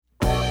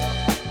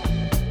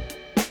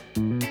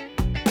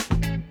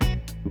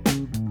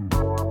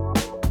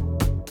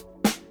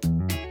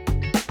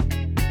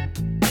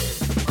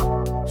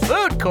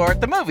Court,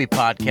 the movie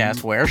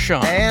podcast where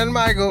Sean and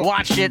Michael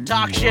watch shit,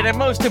 talk shit, and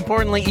most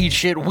importantly, eat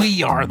shit.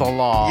 We are the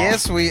law.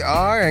 Yes, we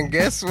are, and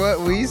guess what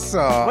we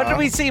saw? What did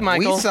we see,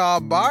 Michael? We saw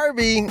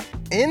Barbie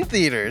in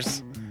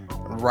theaters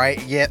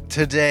right yet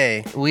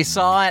today. We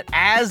saw it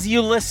as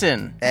you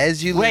listen.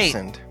 As you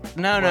listened.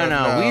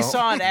 No. We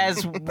saw it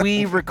as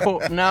we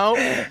record. No,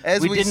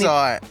 as we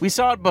saw it. We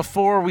saw it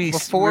before we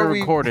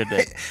recorded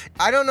it.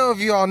 I don't know if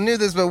you all knew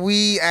this, but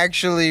we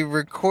actually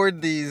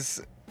record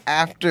these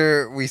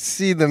after we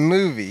see the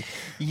movie.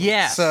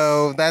 Yes.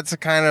 So that's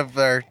kind of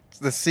the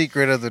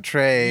secret of the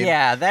trade.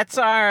 Yeah, that's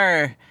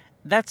our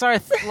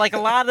like a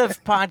lot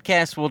of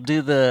podcasts will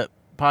do the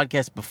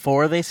podcast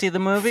before they see the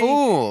movie.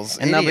 Fools.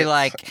 And idiots. they'll be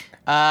like,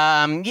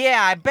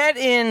 yeah, I bet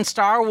in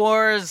Star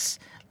Wars,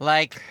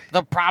 like,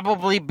 there'll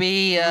probably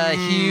be a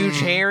huge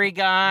hairy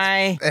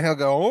guy. And he'll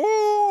go,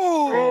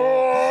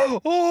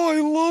 oh, I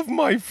love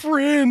my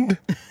friend.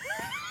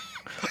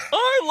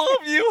 I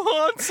love you,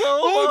 Han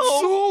Solo.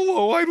 Han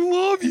Solo, I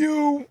love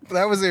you.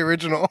 That was the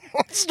original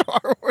Star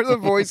Wars, the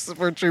voice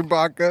for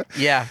Chewbacca.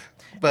 Yeah.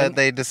 But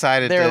they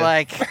decided They're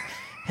like,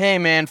 hey,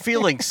 man,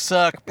 feelings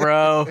suck,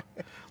 bro.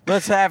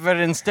 Let's have it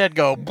instead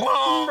go.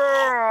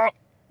 I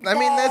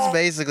mean, that's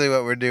basically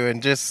what we're doing,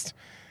 just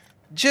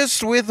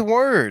with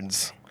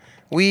words.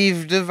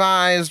 We've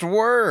devised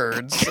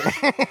words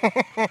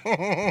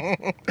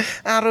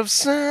out of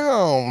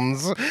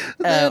sounds.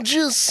 They're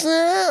just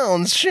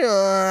sounds,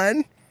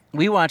 Sean.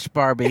 We watched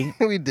Barbie.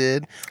 We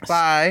did.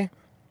 By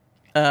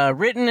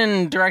written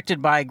and directed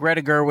by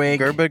Greta Gerwig.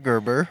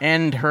 Gerber.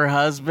 And her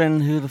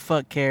husband, who the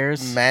fuck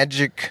cares?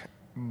 Magic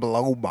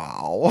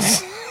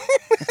Blowballs.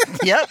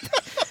 Yep.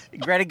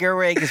 Greta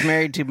Gerwig is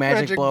married to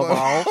Magic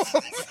Blowballs.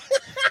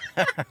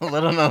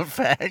 Little known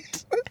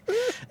fact.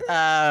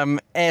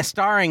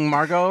 Starring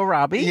Margot,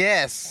 Robbie.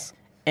 Yes.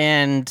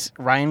 And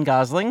Ryan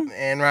Gosling.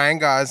 And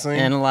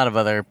a lot of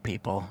other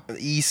people.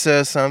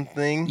 Issa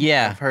something.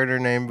 Yeah. I've heard her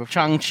name before.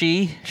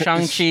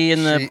 Shang-Chi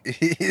in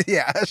the...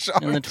 yeah,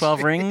 Shang-Chi. In the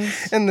 12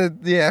 rings. In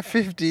the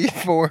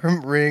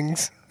 54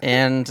 rings.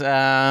 And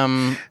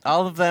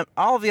all of the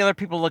other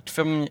people looked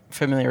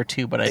familiar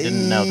too, but I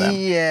didn't know them.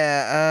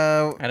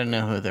 Yeah. I didn't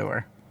know who they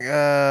were.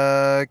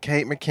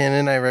 Kate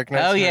McKinnon, I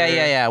recognize. Oh, her.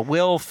 yeah.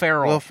 Will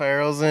Ferrell. Will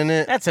Ferrell's in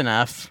it. That's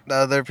enough.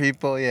 Other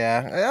people,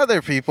 yeah.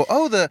 Other people.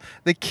 Oh, the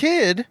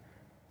kid,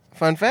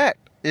 fun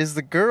fact, is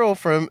the girl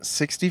from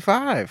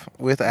 65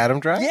 with Adam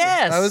Driver.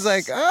 Yes. I was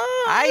like,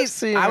 oh, I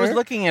was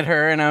looking at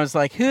her and I was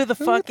like, who the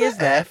fuck is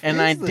that? And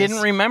I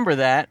didn't remember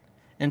that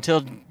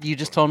until you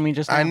just told me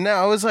just now. I know.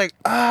 I was like,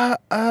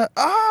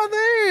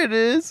 there it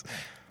is.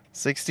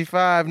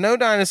 65. No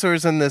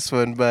dinosaurs in this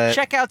one, but...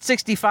 Check out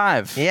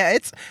 65. Yeah,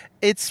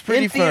 it's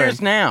pretty fun. In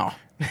theaters now.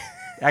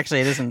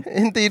 Actually, it isn't.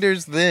 In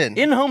theaters then.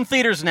 In home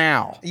theaters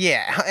now.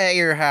 Yeah, at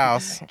your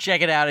house.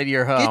 Check it out at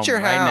your home. Get your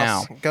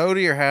house. Right now. Go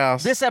to your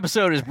house. This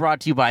episode is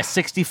brought to you by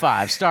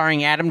 65,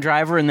 starring Adam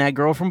Driver and that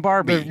girl from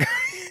Barbie.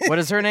 What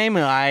is her name?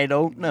 I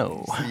don't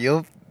know.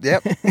 Yep.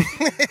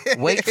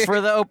 Wait for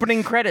the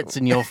opening credits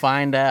and you'll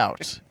find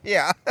out.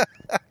 Yeah.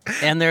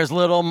 And there's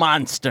little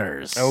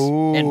monsters.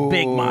 Oh, and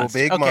big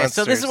monsters. Okay,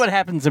 so this is what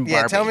happens in Barbie.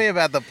 Yeah, tell me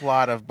about the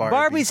plot of Barbie.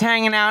 Barbie's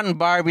hanging out in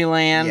Barbie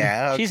Land.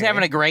 Yeah, okay. She's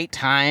having a great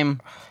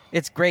time.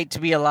 It's great to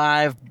be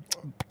alive.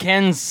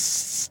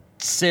 Ken's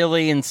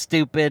silly and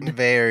stupid.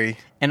 Very.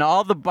 And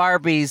all the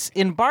Barbies.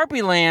 In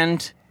Barbie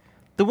Land,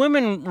 the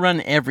women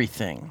run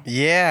everything.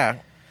 Yeah.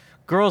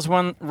 Girls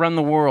run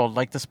the world,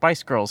 like the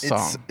Spice Girls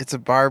song. It's a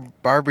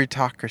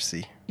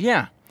Barbietocracy.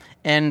 Yeah.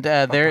 And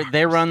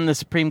they run the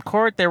Supreme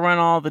Court. They run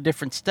all the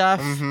different stuff.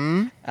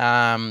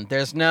 Mm-hmm.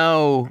 There's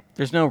no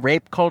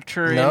rape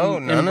culture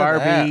in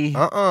Barbie.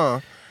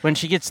 When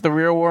she gets to the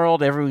real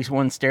world,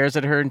 everyone stares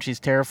at her and she's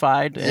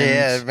terrified. And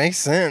yeah, it makes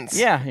sense.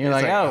 Yeah, you're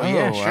like, oh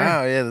yeah, sure.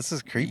 Wow, yeah, this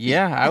is creepy.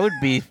 Yeah, I would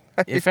be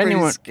if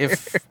anyone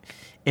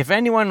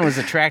was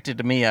attracted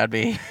to me, I'd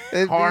be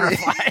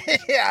horrified.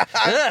 Yeah,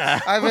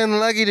 I've been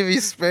lucky to be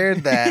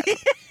spared that.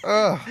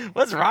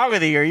 What's wrong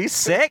with you? Are you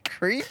sick?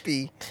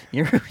 Creepy.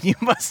 You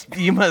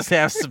must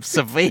have some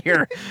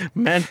severe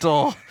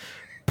mental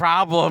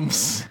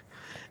problems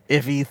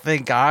if you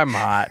think I'm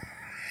hot.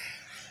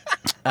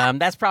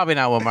 That's probably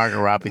not what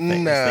Margot Robbie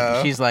thinks.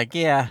 No. She's like,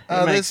 yeah.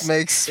 This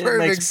makes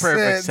perfect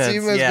sense.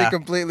 You must be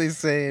completely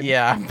sane.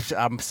 Yeah,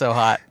 I'm so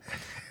hot.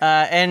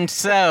 And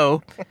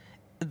so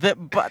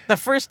the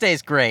first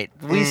day's great.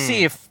 We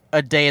see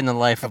a day in the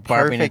life of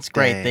Barbie, and it's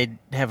great. Day.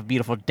 They have a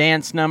beautiful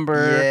dance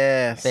number.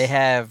 Yes. They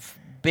have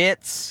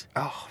bits.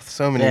 Oh,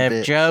 so many bits. They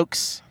have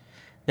jokes.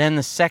 Then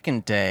the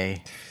second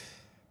day,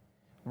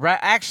 right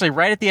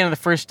at the end of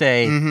the first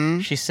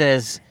day, she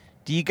says,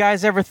 do you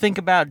guys ever think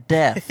about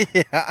death?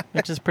 Yeah.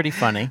 Which is pretty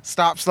funny.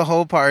 Stops the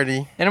whole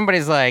party. And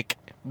everybody's like,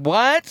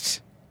 what?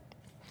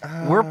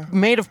 We're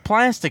made of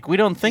plastic. We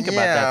don't think about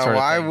that sort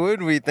of thing. Why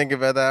would we think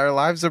about that? Our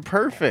lives are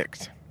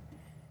perfect.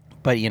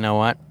 But you know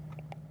what?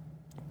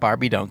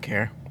 Barbie don't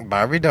care.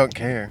 Barbie don't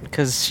care.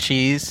 Because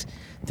she's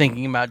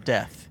thinking about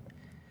death.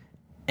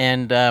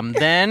 And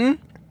then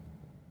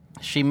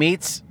she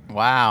meets...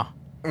 Wow.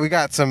 We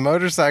got some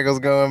motorcycles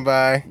going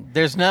by.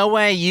 There's no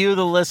way you,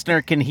 the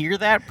listener, can hear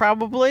that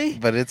probably.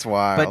 But it's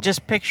wild. But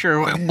just picture.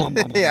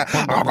 Yeah.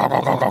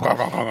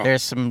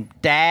 There's some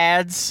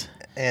dads.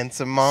 And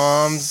some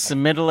moms.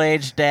 Some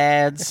middle-aged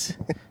dads.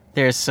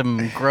 There's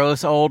some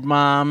gross old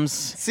moms.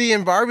 See,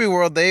 in Barbie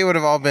world, they would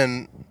have all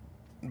been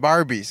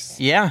Barbies.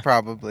 Yeah.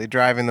 Probably,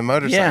 driving the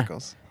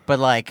motorcycles. Yeah. But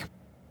like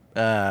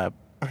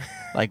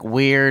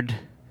weird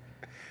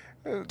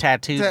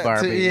tattooed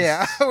Barbies.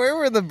 Yeah. Where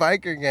were the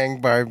biker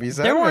gang Barbies?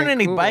 There weren't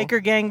any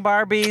biker gang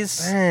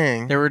Barbies.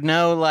 Dang. There were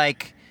no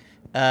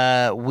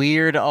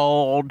weird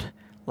old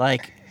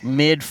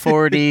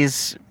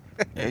mid-40s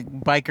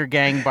biker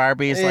gang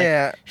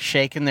Barbies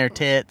shaking their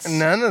tits.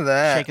 None of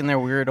that. Shaking their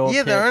weird old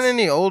tits. There aren't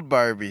any old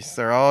Barbies.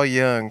 They're all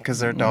young because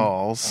they're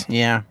dolls.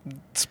 Yeah.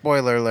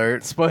 Spoiler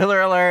alert. Spoiler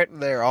alert.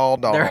 They're all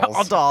dolls. They're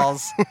all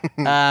dolls.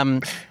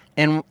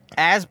 And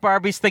as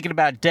Barbie's thinking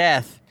about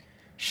death,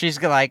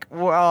 she's like,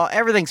 well,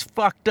 everything's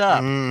fucked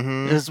up.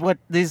 Mm-hmm.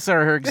 These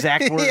are her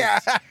exact words. Yeah.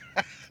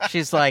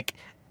 She's like,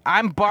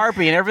 I'm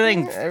Barbie and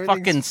everything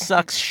fucking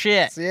sucks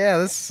shit. Yeah,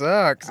 this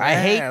sucks. I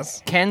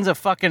hate Ken's a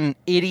fucking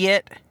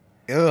idiot.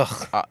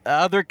 Ugh.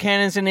 Other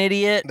Ken is an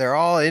idiot. They're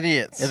all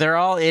idiots. They're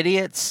all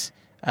idiots.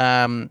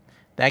 That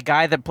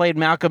guy that played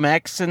Malcolm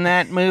X in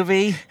that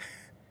movie.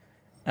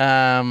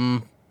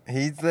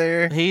 He's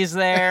there. He's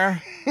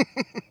there.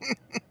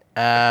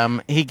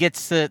 He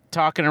gets to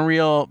talk in a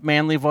real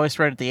manly voice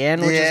right at the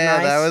end, which is nice.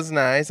 Yeah, that was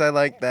nice. I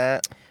like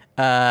that.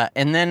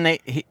 And then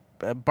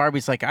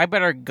Barbie's like, I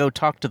better go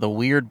talk to the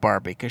weird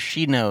Barbie because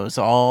she knows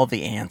all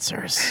the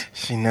answers.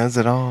 She knows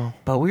it all.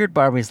 But weird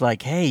Barbie's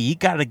like, hey, you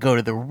got to go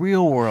to the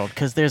real world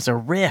because there's a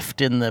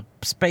rift in the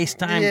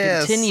space-time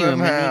continuum.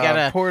 Somehow, and you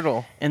gotta, a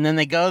portal. And then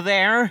they go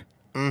there.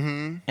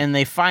 Mm-hmm. And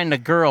they find a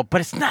girl,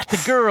 but it's not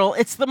the girl.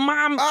 It's the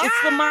mom.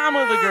 It's the mom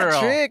of the girl.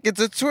 Trick! It's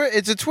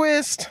a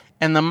twist.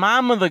 And the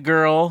mom of the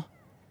girl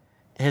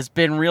has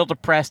been real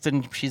depressed,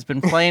 and she's been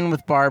playing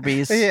with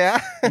Barbies.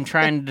 Yeah. And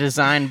trying to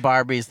design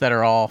Barbies that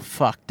are all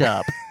fucked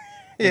up.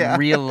 Yeah.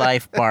 Real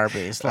life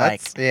Barbies,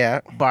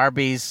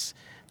 Barbies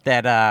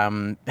that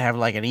have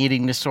an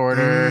eating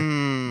disorder.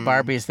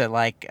 Barbies that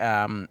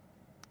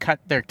cut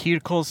their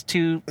cuticles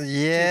too far and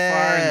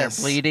they're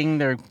bleeding.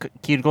 Their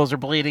cuticles are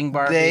bleeding,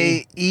 Barbie.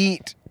 They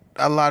eat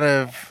a lot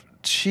of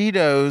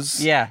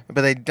Cheetos. Yeah.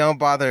 But they don't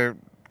bother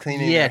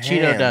cleaning their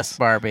Cheeto hands. dust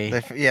Barbie.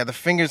 The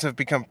fingers have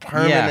become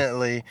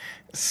permanently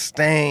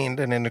stained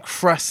and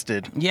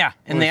encrusted. Yeah.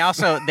 And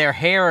their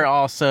hair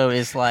also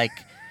is like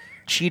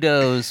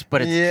Cheetos,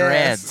 but it's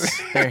dreads.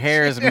 Their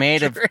hair is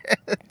made of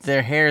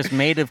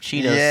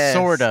Cheetos,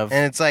 sort of.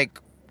 And it's like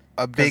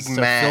a big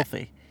mat.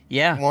 Filthy.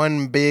 Yeah.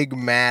 One big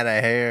mat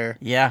of hair.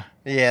 Yeah.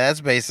 Yeah,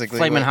 that's basically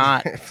flaming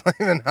hot.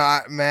 Flaming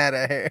hot mat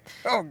of hair.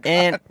 Oh, God.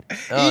 And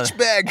each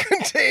bag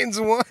contains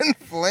one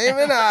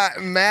flaming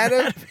hot mat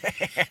of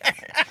hair.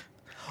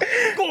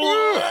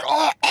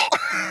 I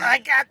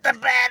got the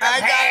mat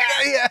of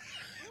hair.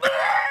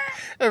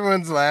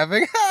 Everyone's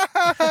laughing. He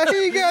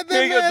got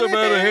the mat of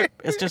hair.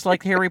 It's just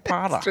like Harry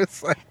Potter. It's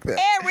just like that.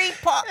 Harry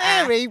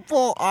Potter. He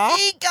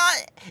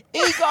got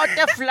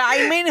the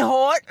flaming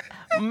hot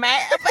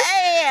mat of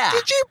hair.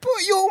 Did you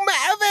put your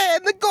mat of hair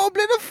in the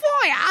goblet of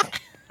fire?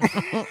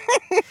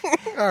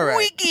 All right.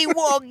 Wiggy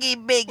woggy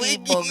biggy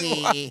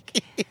boogie.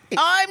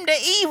 I'm the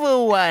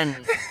evil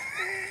one.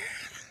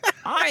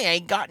 I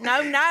ain't got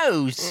no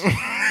nose.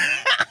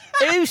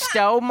 Who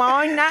stole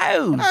my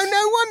nose? Oh,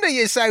 no wonder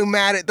you're so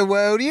mad at the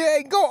world. You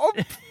ain't got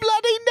a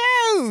bloody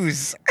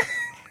nose.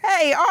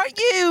 Hey,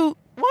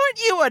 weren't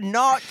you a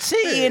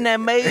Nazi in a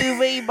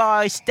movie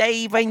by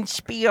Steven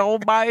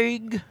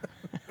Spielberg?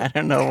 I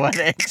don't know what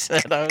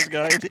accent I was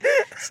going to.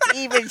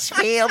 Steven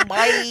Spielberg.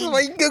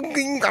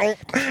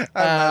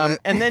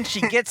 And then she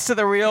gets to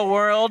the real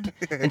world,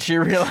 and she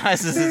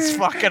realizes it's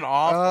fucking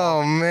awful.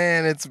 Oh,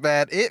 man, it's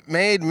bad. It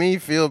made me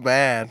feel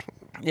bad.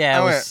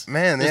 Yeah, this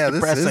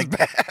is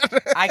bad.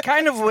 I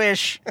kind of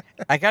wish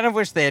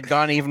they had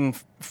gone even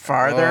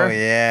farther. Oh,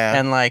 yeah.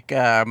 And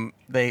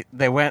they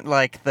went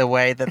the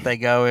way that they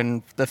go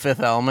in The Fifth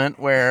Element,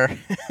 where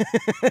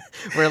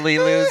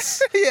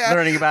Lilu's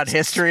learning about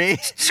history,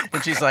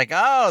 and she's like,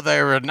 "Oh,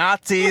 there were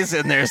Nazis,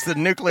 and there's the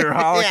nuclear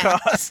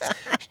holocaust."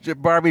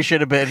 Barbie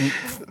should have been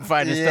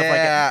finding stuff like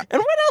that. And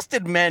what else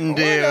did men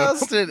do?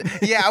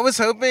 I was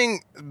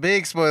hoping.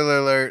 Big spoiler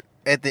alert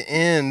at the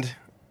end.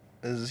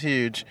 This is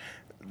huge.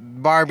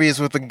 Barbie is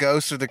with the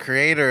ghost of the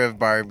creator of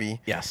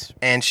Barbie. Yes.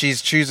 And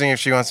she's choosing if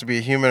she wants to be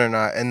a human or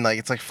not. And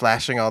it's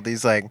flashing all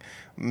these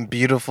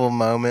beautiful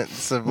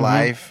moments of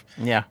life.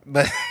 Yeah.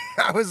 But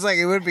I was like,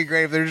 it would be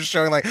great if they're just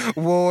showing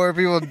war,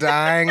 people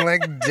dying,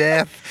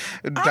 death.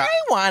 I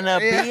want to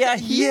be a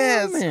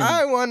human. Yes,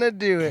 I want to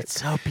do it.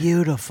 It's so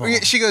beautiful.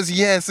 She goes,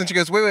 yes. And she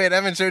goes, wait, I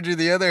haven't showed you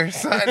the other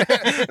side.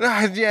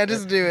 No,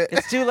 just do it.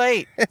 It's too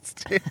late. It's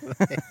too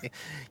late.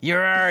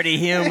 You're already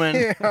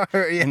human.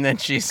 And then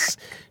she's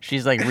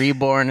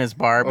reborn as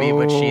Barbie,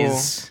 but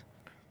she's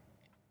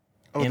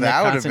in the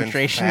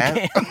concentration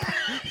camp.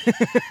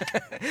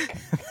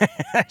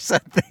 There's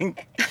something.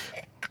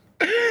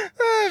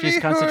 I She's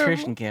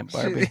concentration camp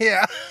Barbie.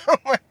 Yeah. Oh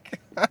my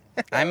god.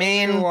 I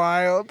mean,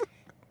 wild.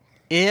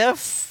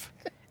 If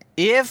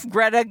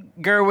Greta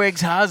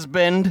Gerwig's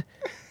husband,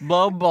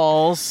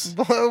 Blowballs,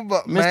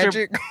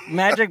 Magic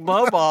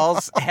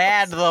Blowballs,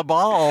 had the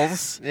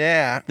balls,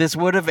 this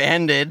would have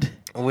ended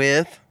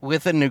with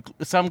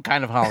some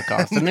kind of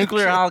holocaust, a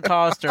nuclear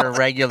holocaust or a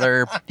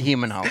regular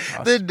human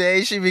holocaust. The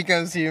day she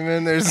becomes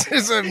human,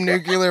 there's a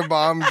nuclear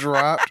bomb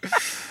dropped.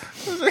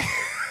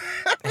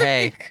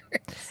 Hey,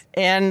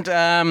 and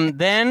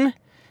then.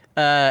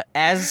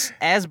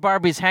 As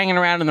Barbie's hanging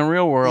around in the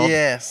real world,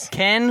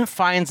 Ken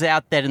finds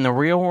out that in the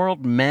real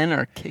world, men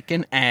are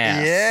kicking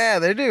ass. Yeah,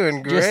 they're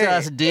doing great. Just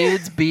us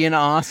dudes being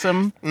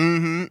awesome,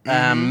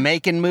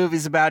 making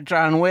movies about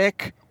John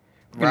Wick.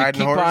 We're gonna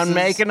keep on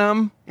making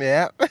them.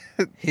 Yeah.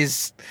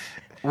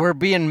 We're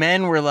being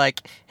men. We're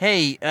like,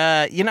 hey,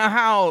 you know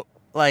how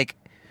like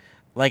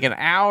an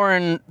hour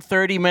and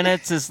 30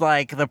 minutes is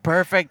like the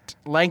perfect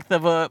length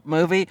of a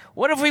movie?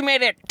 What if we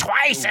made it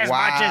twice as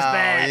much as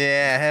that?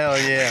 Yeah, hell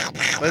yeah.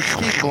 Let's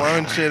keep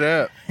blowing shit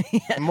up.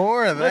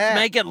 More of that. Let's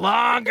make it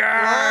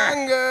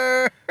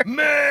longer.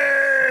 Men.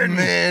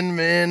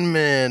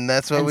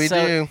 That's what we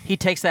do. He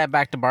takes that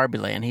back to Barbie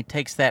Land. He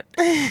takes that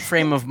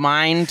frame of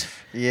mind.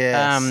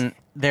 Yes.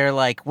 They're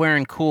like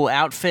wearing cool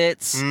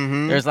outfits.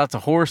 Mm-hmm. There's lots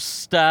of horse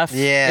stuff.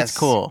 Yes. It's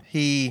cool.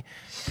 He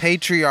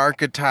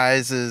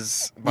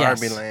patriarchatizes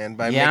Barbie Land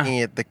by making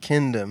it the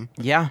kingdom.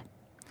 Yeah.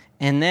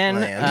 And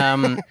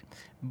then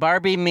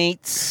Barbie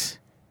meets...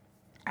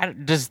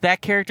 does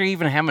that character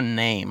even have a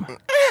name?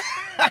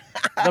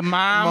 The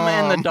mom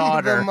and the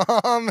daughter.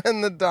 The mom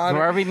and the daughter.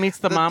 Barbie meets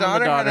the mom and the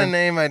daughter. The daughter had a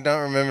name, I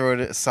don't remember what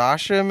it is.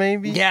 Sasha,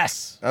 maybe?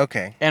 Yes.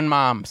 Okay. And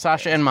mom.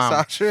 Sasha and mom.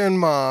 Sasha and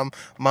mom.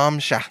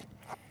 Momsha.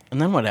 And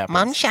then what happens?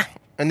 Momsha.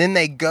 And then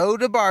they go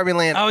to Barbie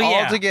Land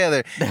all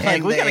together. They're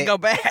like, we gotta go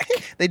back.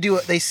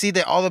 They see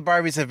that all the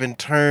Barbies have been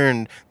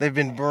turned. They've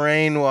been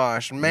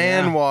brainwashed,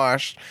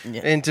 man-washed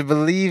into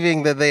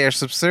believing that they are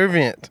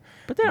subservient.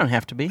 But they don't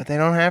have to be.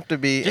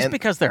 Just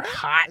because they're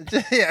hot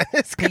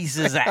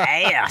pieces of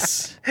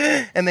ass.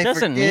 And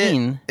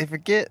they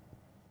forget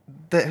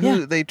that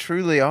who they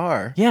truly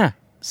are. Yeah.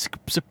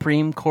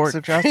 Supreme Court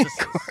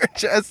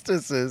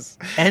justices.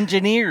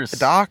 Engineers.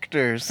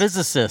 Doctors.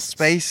 Physicists.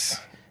 Space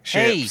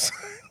ships. Hey,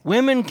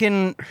 women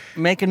can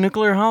make a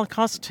nuclear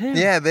holocaust too.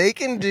 Yeah, they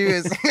can do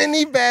as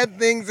many bad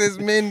things as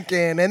men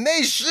can, and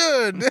they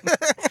should.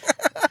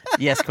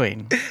 Yes,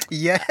 Queen.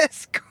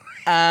 Yes,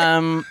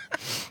 Queen.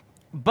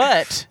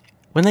 But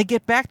when they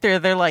get back there,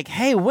 they're like,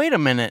 hey, wait a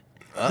minute.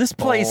 This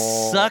place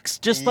sucks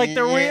just like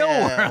the real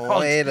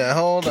world.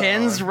 Hold on.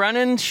 Ken's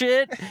running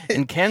shit,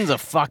 and Ken's a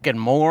fucking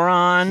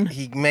moron.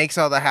 He makes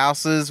all the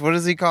houses. What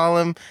does he call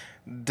them?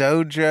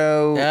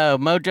 Dojo. Oh,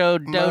 Mojo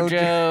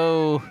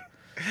Dojo.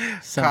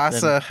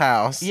 Casa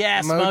House.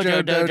 Yes,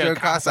 Mojo Dojo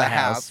Casa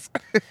House.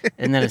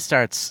 And then it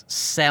starts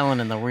selling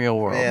in the real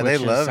world. Yeah, they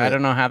love it. I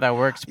don't know how that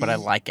works, but I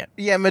like it.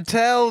 Yeah,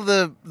 Mattel,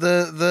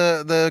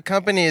 the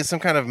company is some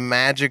kind of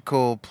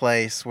magical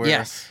place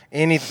where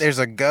there's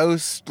a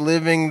ghost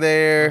living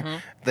there. Mm-hmm.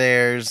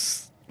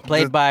 There's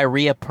played by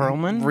Rhea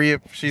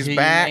Perlman. She's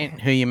back.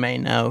 Who you may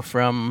know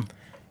from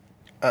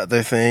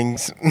other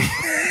things.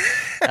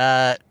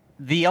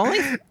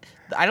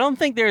 I don't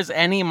think there's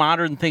any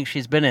modern thing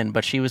she's been in,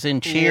 but she was in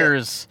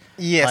Cheers.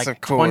 Yes,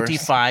 of course.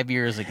 25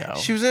 years ago.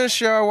 She was in a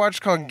show I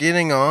watched called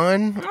Getting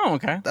On. Oh,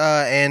 okay.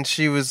 And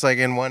she was like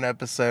in one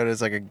episode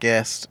as like a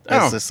guest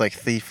as this like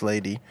thief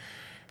lady.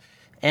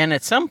 And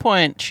at some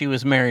point she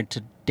was married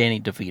to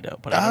Danny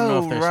DeVito, but I don't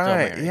know if they're still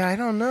married. Yeah, I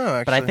don't know,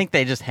 actually. But I think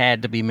they just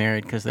had to be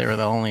married because they were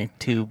the only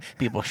two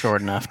people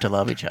short enough to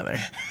love each other.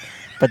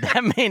 But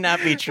that may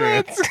not be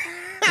true.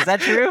 Is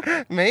that true?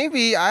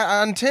 Maybe.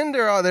 On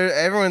Tinder,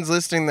 everyone's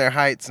listing their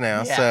heights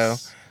now, so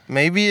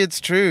maybe it's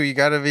true. You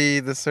got to be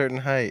the certain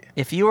height.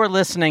 If you are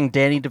listening,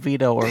 Danny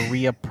DeVito or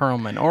Rhea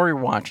Perlman, or you're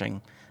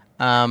watching,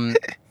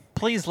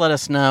 please let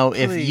us know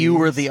if you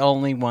were the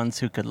only ones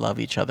who could love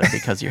each other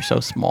because you're so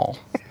small.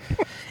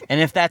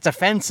 And if that's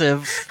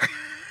offensive,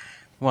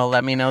 well,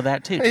 let me know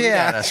that too. Tweet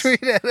at us.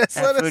 Tweet at us.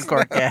 At Food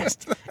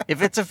Courtcast.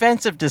 If it's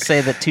offensive to say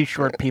that two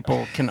short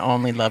people can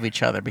only love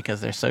each other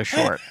because they're so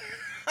short,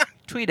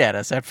 tweet at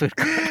us at Food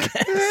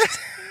Courtcast.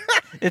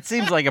 It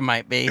seems like it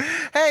might be.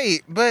 Hey,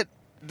 but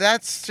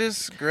that's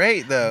just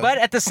great, though. But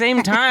at the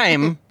same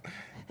time,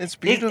 it's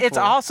beautiful. It's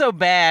also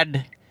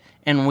bad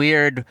and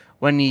weird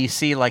when you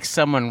see like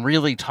someone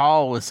really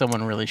tall with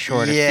someone really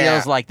short. It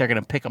feels like they're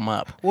going to pick them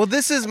up. Well,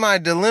 this is my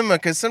dilemma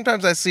because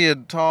sometimes I see a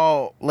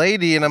tall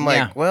lady and I'm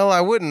like, well,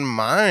 I wouldn't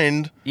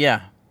mind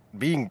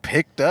being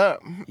picked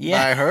up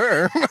by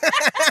her.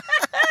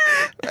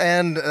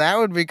 And that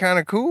would be kind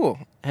of cool.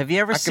 Have you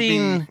ever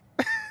seen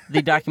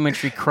the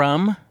documentary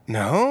Crumb?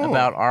 No.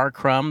 About R.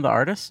 Crumb, the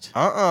artist?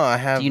 I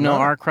have. Do you know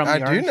R. Crumb, the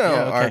artist? I do know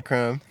R.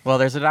 Crumb. Well,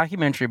 there's a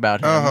documentary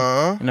about him.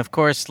 Uh-huh. And of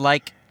course,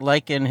 like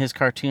in his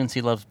cartoons,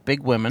 he loves big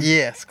women.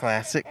 Yes,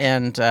 classic.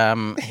 And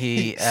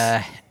he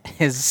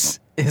his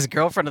his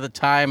girlfriend at the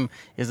time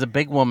is a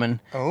big woman,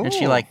 and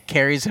she like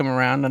carries him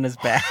around on his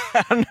back,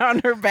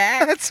 on her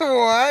back. That's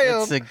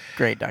wild. It's a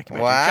great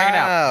documentary. Wow. Check it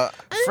out.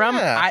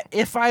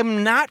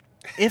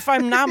 If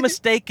I'm not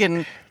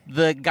mistaken,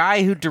 the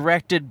guy who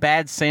directed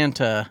Bad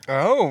Santa.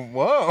 Oh,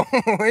 whoa,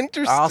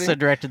 interesting. Also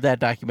directed that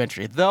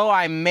documentary. Though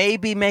I may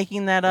be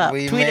making that up.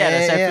 Tweet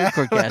at us at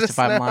FoodCourtcast if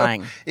I'm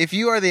lying. If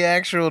you are the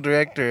actual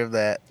director of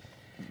that,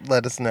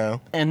 let us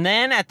know. And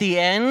then at the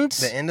end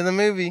of the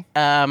movie,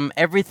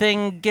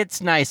 everything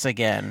gets nice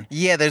again.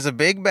 Yeah, there's a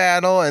big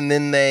battle, and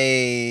then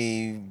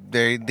they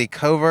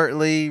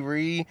covertly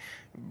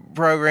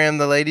reprogram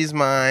the ladies'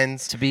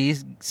 minds to be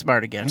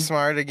smart again. They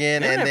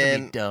don't and have then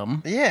to be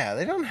dumb. Yeah,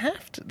 they don't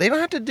have to. They don't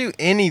have to do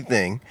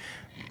anything,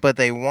 but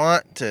they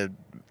want to.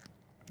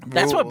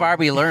 That's what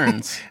Barbie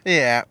learns.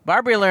 Yeah,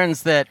 Barbie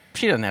learns that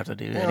she doesn't have to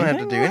do anything. Don't have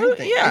to do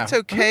anything. Yeah, it's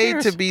okay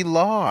to be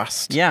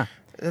lost. Yeah.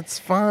 It's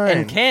fine.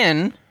 And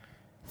Ken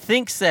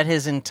thinks that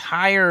his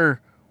entire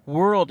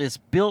world is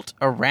built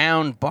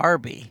around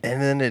Barbie.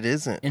 And then it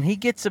isn't. And he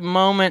gets a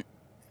moment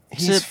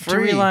to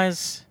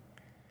realize,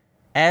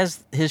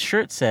 as his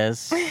shirt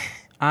says,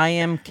 I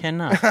am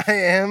Ken-Up. I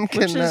am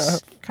Ken-Up. Which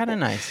is kind of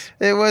nice.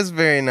 It was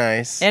very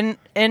nice. And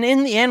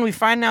in the end, we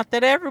find out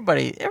that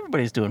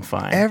everybody's doing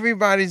fine.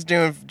 Everybody's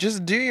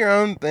just do your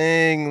own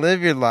thing,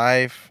 live your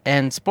life.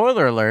 And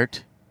spoiler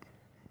alert,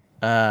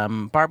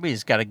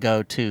 Barbie's got to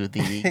go to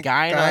the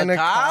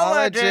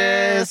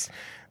gynecologist.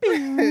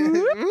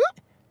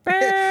 I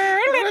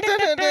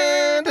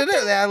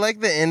like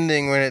the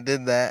ending when it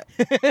did that.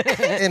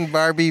 And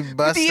Barbie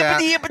busts out.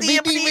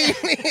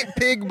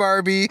 Pig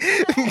Barbie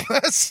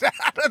busts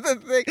out of the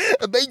thing.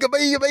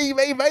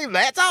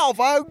 That's all,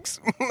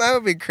 folks. That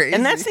would be crazy.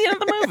 And that's the end of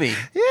the movie.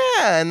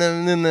 Yeah. And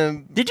then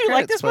the. Did you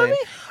like this movie?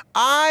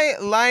 I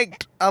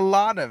liked a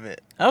lot of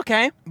it.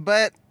 Okay.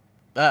 But.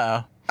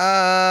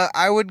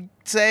 I would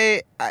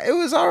say it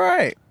was all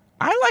right.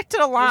 I liked it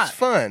a lot. It was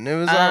fun. It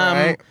was all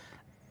right.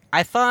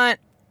 I thought,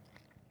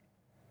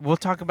 we'll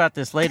talk about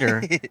this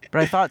later,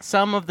 but I thought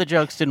some of the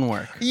jokes didn't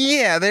work.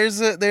 Yeah, there's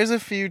a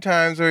few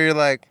times where you're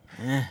like,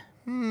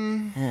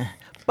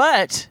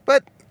 But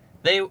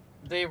they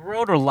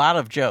wrote a lot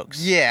of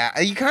jokes. Yeah,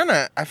 I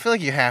feel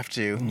like you have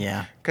to.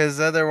 Yeah. Because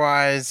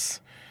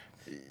otherwise,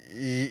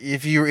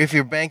 if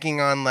you're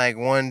banking on like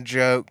one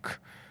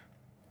joke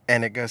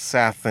and it goes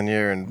south, then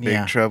you're in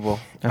big trouble.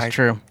 That's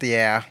true.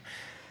 Yeah.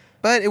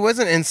 But it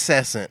wasn't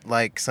incessant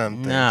like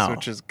some things,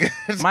 which is good.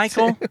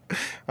 Michael,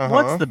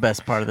 what's the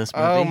best part of this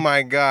movie? Oh,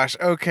 my gosh.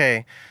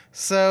 Okay.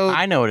 So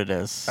I know what it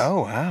is.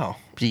 Oh, wow.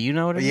 Do you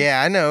know what it is?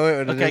 Yeah, I know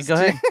what it is. Okay, go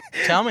ahead.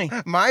 Tell me.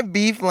 My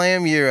beef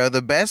lamb gyro,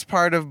 the best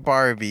part of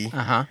Barbie,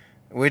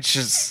 which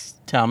is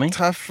Tell me.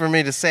 tough for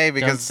me to say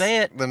because Don't say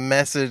it. The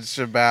message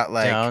about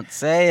like Don't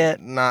say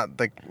it. Not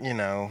the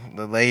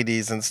the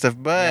ladies and stuff,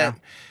 but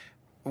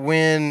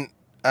when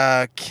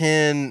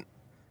Ken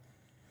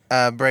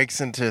breaks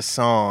into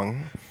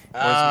song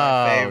was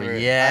my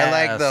favorite. Yes. I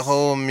like the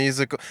whole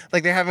musical.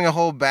 Like they're having a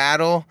whole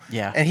battle.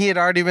 Yeah. And he had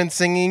already been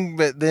singing,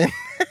 but then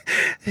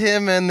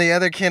him and the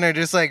other Ken are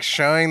just like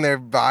showing their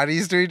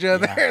bodies to each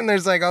other, and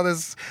there's like all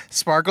this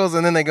sparkles,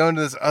 and then they go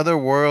into this other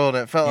world.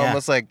 And it felt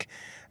almost like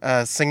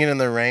Singing in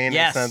the Rain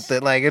or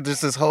something. Like it's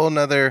just this whole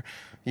nother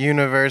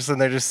universe,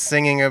 and they're just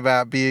singing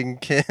about being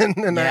Ken,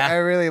 and I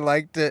really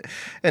liked it.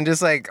 And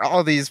just like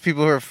all these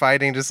people who are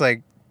fighting, just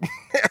like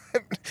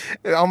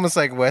almost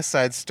like West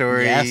Side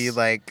Story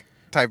like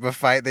type of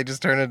fight. They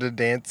just turn into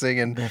dancing,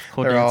 and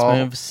they're all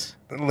moves,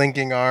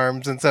 linking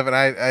arms and stuff.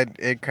 And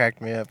it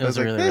cracked me up. I was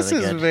like, really, this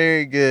really is good.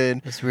 very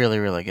good. It's really,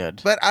 really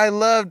good. But I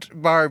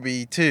loved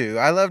Barbie too.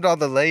 I loved all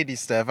the lady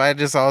stuff. I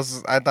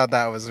thought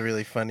that was a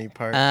really funny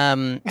part.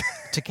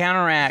 To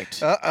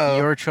counteract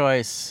your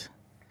choice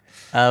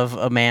of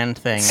a man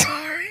thing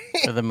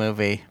for the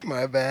movie.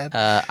 My bad.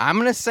 I'm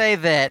gonna say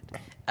that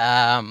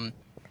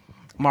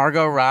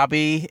Margot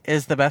Robbie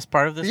is the best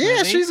part of this movie.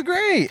 Yeah, she's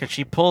great. Because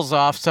she pulls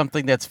off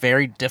something that's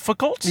very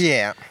difficult.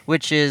 Yeah.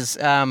 Which is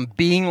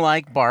being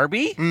like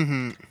Barbie.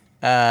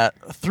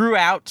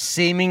 Throughout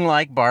seeming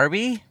like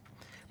Barbie,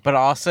 but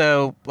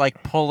also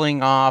like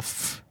pulling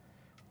off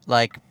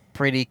like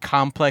pretty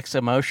complex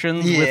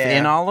emotions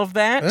within all of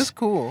that. That's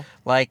cool.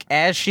 Like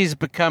as she's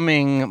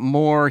becoming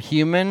more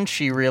human,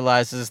 she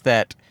realizes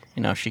that,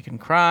 she can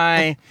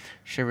cry.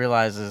 She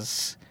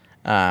realizes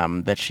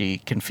that she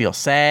can feel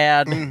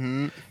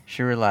sad.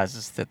 She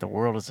realizes that the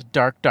world is a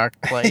dark, dark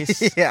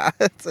place.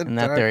 And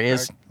that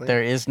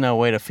there is no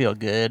way to feel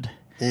good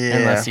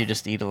unless you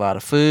just eat a lot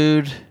of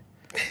food.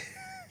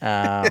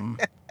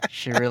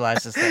 She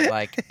realizes that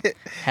like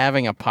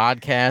having a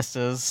podcast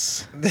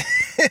is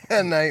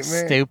a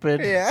nightmare,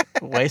 stupid,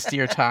 waste of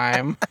your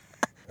time.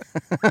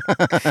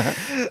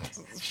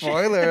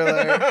 Spoiler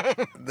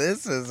alert.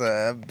 This is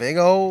a big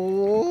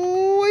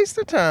old waste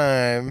of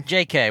time.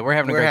 JK, we're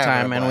having a great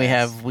time, and we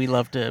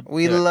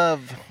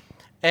love.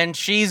 And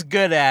she's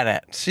good at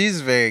it.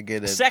 She's very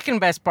good at it. Second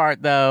best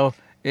part, though,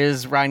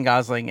 is Ryan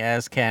Gosling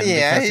as Ken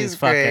because he's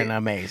fucking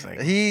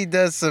amazing. He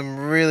does some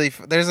really...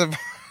 There's a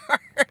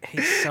part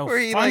He's so where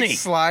he funny. like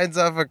slides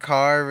off a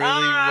car really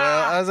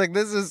well. I was like,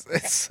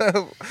 it's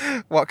so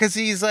well, because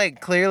he's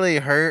like clearly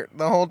hurt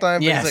the whole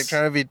time, but Yes. he's like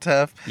trying to be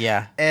tough.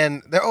 Yeah.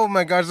 And oh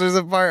my gosh, there's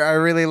a part I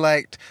really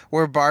liked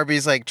where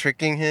Barbie's like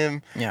tricking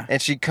him. Yeah.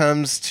 And she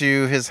comes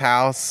to his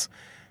house.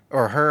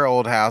 Or her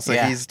old house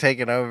that he's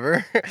taken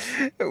over,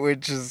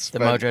 which is the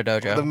Mojo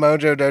Dojo. The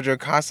Mojo Dojo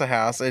Casa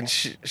house. And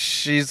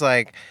she's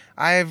like,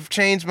 I've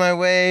changed my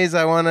ways.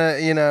 I want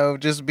to,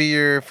 just be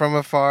your from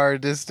afar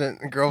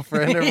distant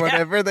girlfriend or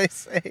whatever they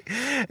say.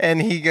 And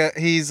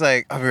he's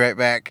like, I'll be right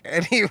back.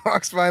 And he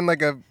walks behind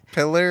like a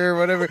pillar or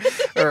whatever,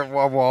 or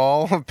a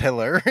wall, a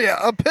pillar. Yeah,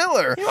 a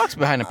pillar. He walks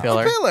behind a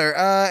pillar.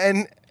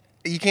 And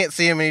you can't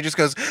see him, and he just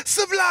goes,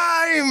 sublime!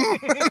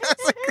 And I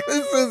was like,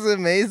 this is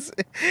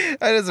amazing.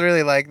 I just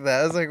really like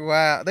that. I was like,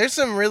 wow. There's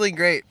some really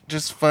great,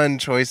 just fun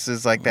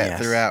choices like that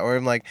throughout, where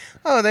I'm like,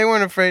 oh, they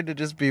weren't afraid to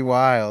just be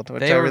wild, which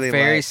they I were really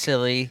very like.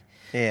 silly.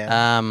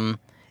 Yeah.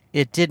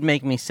 It did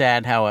make me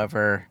sad,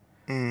 however,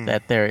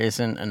 that there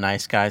isn't a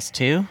Nice Guys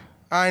 2.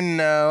 I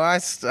know.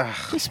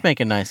 Just make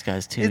a Nice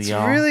Guys 2, it's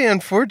y'all. really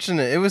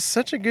unfortunate. It was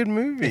such a good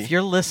movie. If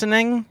you're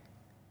listening,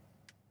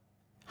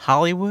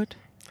 Hollywood...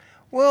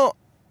 Well...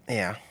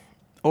 Yeah.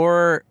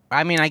 Or,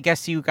 I mean, I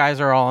guess you guys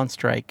are all on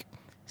strike.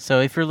 So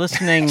if you're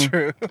listening,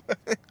 True.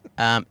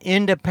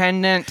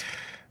 Independent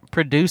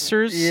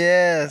producers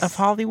of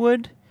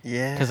Hollywood.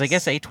 Yes. Because I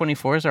guess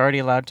A24 is already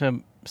allowed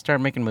to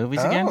start making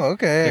movies again. Oh,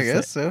 okay. I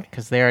guess so.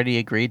 Because they already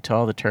agreed to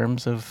all the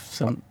terms of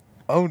some...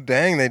 Oh,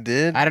 dang, they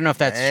did? I don't know if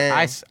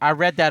that's... I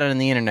read that on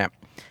the internet.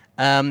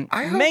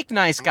 Make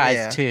Nice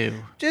Guys too.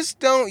 Just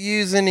don't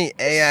use any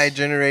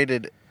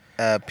AI-generated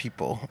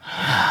people.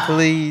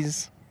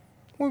 Please.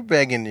 We're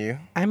begging you.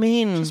 I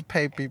mean... Just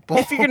pay people.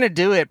 If you're going to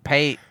do it,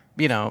 pay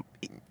the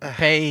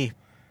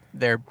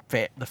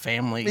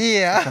family.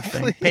 Yeah.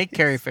 Pay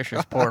Carrie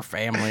Fisher's poor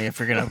family if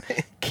you're going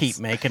to keep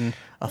making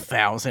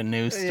 1,000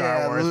 new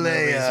Star Wars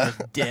movies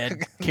with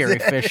dead Carrie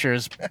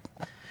Fisher's...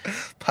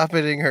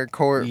 puppeting her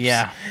corpse.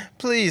 Yeah.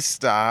 Please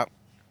stop.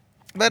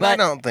 But I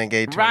don't think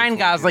A24. Ryan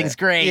Gosling's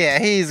great. Yeah,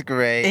 he's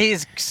great.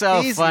 He's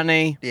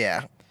funny.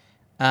 Yeah.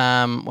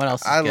 What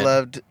else is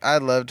good? I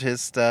loved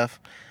his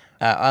stuff.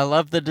 I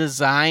love the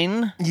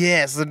design.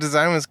 Yes, the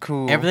design was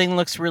cool. Everything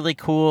looks really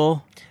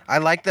cool. I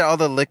like that all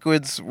the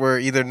liquids were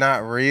either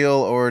not real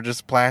or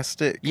just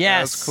plastic. Yes.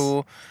 That was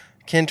cool.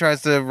 Ken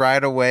tries to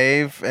ride a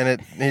wave,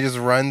 and he just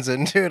runs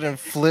into it and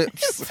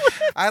flips.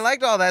 I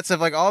liked all that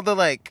stuff. Like, all the,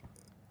 like,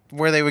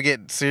 where they would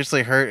get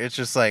seriously hurt, it's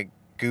just, like,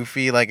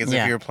 goofy, like as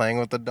if you were playing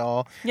with the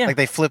doll. Yeah. Like,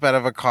 they flip out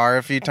of a car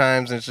a few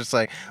times, and it's just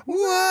like,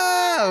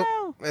 whoa!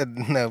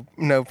 And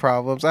no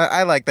problems.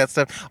 I like that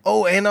stuff.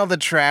 Oh, and all the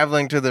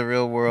traveling to the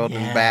real world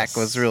and back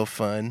was real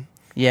fun.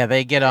 Yeah,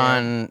 they get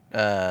on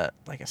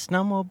like a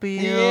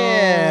snowmobile.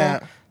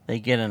 Yeah. They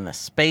get in a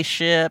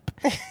spaceship,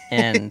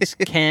 and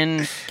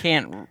Ken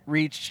can't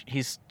reach.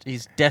 He's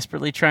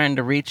desperately trying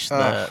to reach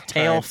the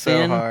tail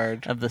fin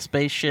of the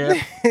spaceship.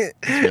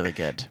 It's really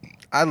good.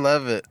 I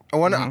love it.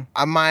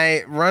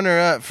 My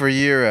runner-up for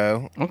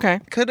Euro. Okay.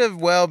 Could have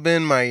well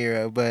been my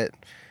Euro, but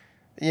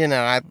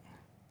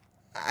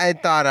I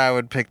thought I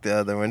would pick the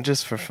other one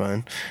just for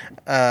fun.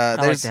 I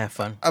like to have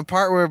fun. A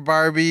part where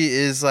Barbie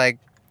is like,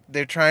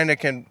 they're trying to,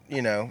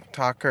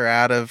 talk her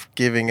out of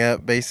giving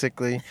up,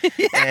 basically.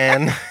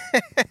 And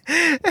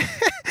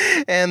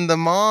and the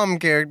mom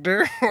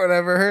character,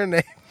 whatever her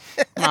name.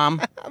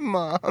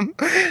 Mom.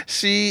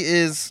 She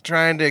is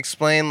trying to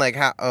explain, like,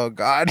 how, oh,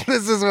 God,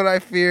 this is what I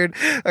feared.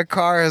 A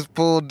car has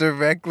pulled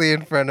directly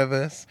in front of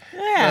us.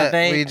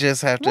 Yeah, we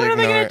just have to ignore it. What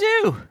are they going to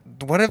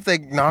do? What if they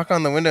knock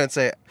on the window and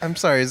say, I'm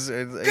sorry.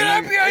 Can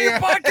I be on your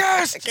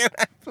podcast? Can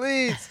I,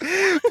 please.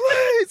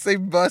 They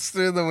bust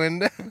through the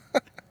window.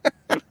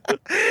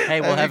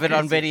 Hey, we'll have it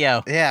on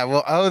video. Yeah,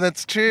 well,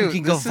 that's true. We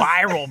can go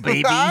viral,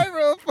 baby.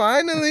 Viral,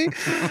 finally.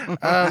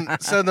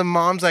 So the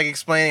mom's like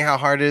explaining how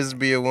hard it is to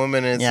be a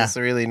woman, and it's just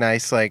really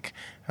nice, like,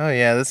 oh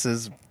yeah, this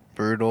is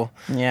brutal.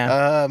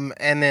 Yeah.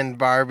 And then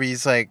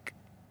Barbie's like,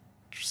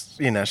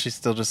 she's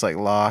still just like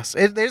lost.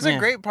 There's a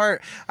great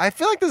part. I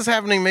feel like this is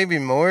happening maybe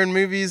more in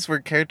movies where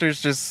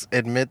characters just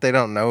admit they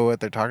don't know what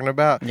they're talking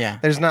about. Yeah.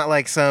 There's not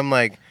like some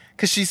like,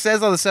 because she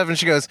says all this stuff and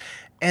she goes,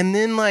 and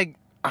then like,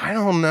 I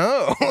don't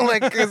know.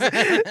 Like, cause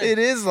it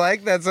is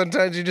like that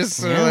sometimes. You just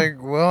sort of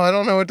like, well, I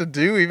don't know what to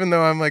do, even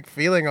though I'm like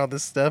feeling all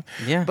this stuff.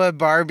 Yeah. But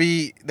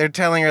Barbie, they're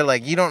telling her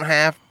like, you don't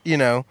have,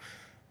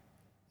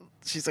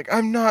 she's like,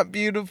 I'm not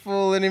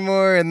beautiful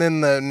anymore. And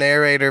then the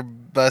narrator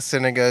busts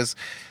in and goes,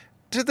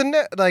 to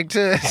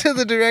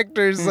the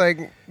directors,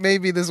 like,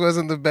 maybe this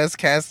wasn't the best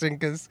casting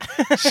because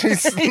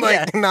she's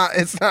like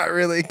it's not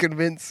really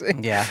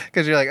convincing. Yeah.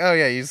 Because you're like, oh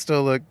yeah, you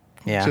still look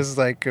just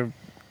like a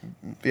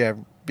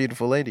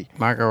beautiful lady.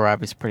 Margot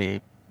Robbie's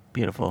pretty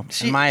beautiful,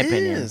 in my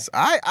opinion.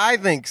 I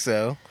think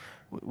so.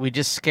 We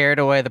just scared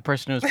away the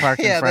person who was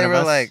parked in front of us. Yeah, they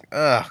were like,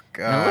 oh,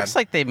 God. And it looks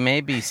like they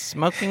may be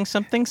smoking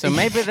something, so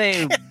maybe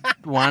they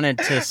wanted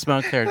to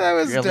smoke their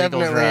illegal drugs. That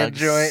was definitely a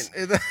joint.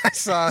 I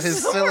saw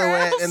his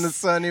silhouette in the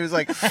sun. He was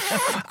like,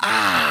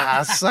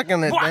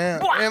 sucking it down.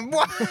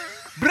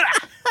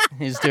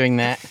 He's doing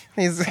that.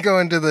 He's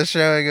going to the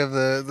showing of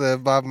the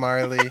Bob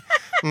Marley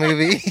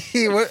movie.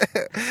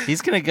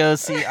 He's going to go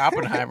see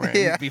Oppenheimer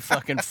and be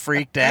fucking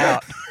freaked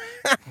out.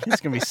 He's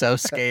going to be so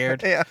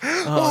scared. Yeah.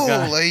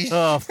 Oh, Holy.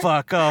 God.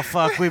 Oh,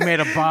 fuck. We made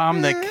a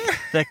bomb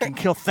that can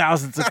kill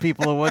thousands of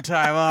people at one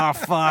time. Oh,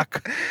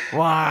 fuck.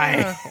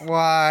 Why?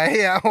 Why?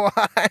 Yeah,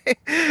 why?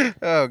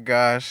 Oh,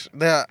 gosh.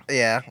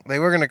 They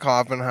were going to call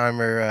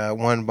Oppenheimer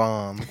one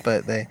bomb,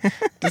 but they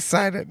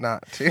decided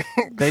not to.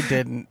 They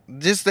didn't.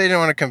 They didn't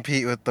want to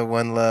compete with the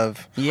One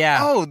Love. Yeah.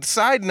 Oh,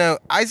 side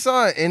note, I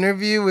saw an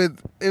interview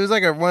it was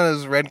like one of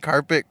those red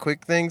carpet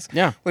quick things.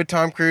 Yeah. With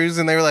Tom Cruise,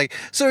 and they were like,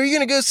 so are you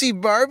going to go see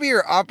Barbie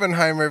or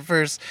Oppenheimer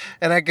first?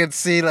 And I could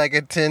see like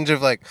a tinge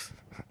of like,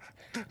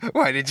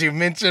 why did you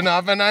mention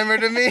Oppenheimer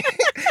to me?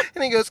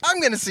 And he goes, I'm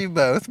going to see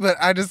both. But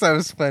I just thought it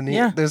was funny.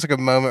 Yeah. There's like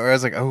a moment where I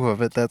was like, oh, I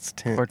bet that's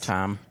tense. Poor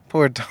Tom.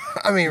 Poor Tom.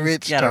 I mean,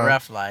 rich He's got Tom. a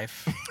rough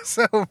life.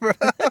 So rough.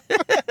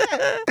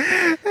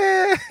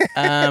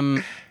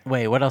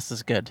 Wait, what else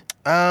is good?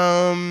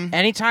 Um,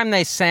 Anytime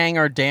they sang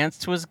or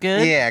danced was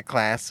good. Yeah,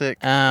 classic.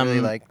 Really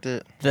liked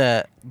it.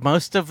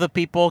 Most of the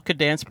people could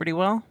dance pretty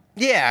well.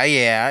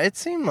 Yeah, it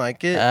seemed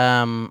like it.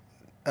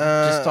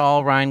 Just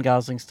all Ryan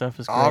Gosling stuff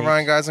is great. All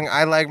Ryan Gosling.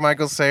 I like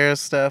Michael Cera's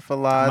stuff a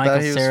lot.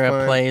 Michael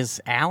Cera plays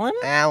Alan?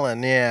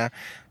 Alan, yeah.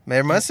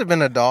 There must have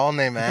been a doll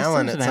named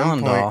Alan at some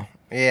point. Doll.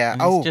 Yeah.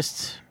 And he's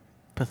just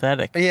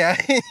pathetic. Yeah,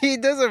 he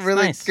does a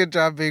really nice. good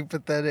job being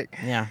pathetic.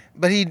 Yeah.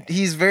 But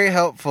he's very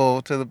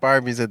helpful to the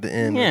Barbies at the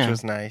end, which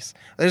was nice.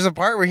 There's a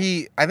part where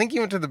I think he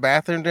went to the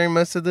bathroom during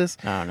most of this.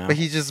 Oh, no. But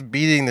he's just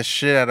beating the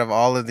shit out of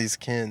all of these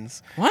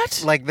kins.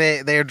 What? Like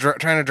they're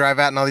trying to drive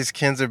out and all these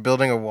kins are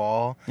building a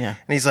wall. Yeah.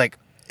 And he's like,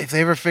 if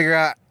they ever figure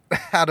out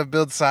how to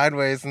build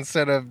sideways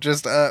instead of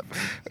just up,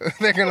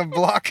 they're going to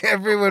block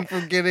everyone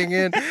from getting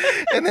in.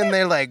 And then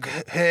they're like,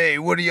 hey,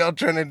 what are y'all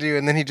trying to do?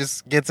 And then he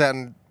just gets out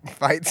and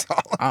fights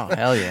all of them.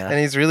 Hell yeah. And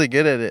he's really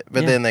good at it.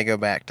 But then they go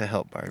back to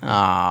help Barbie.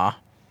 Aw.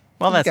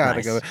 Well, that's Gotta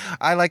nice. go.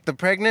 I like the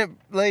pregnant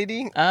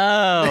lady.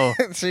 Oh.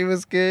 She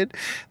was good.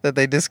 That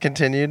they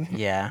discontinued.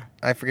 Yeah.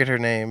 I forget her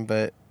name,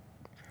 but...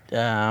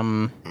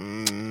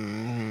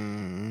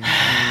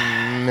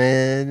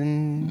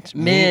 Midge.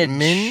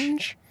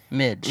 Midge.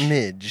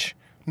 Midge.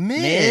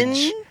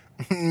 Midge.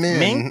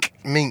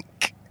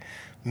 Mink.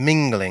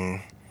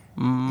 Mingling.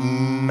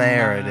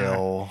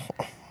 Maridil.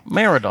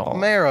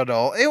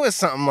 Maridol. It was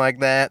something like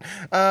that.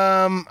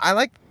 I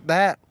like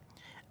that.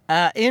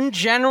 In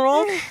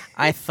general,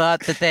 I thought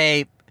that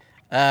they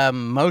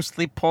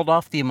mostly pulled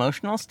off the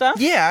emotional stuff.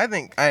 Yeah,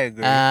 I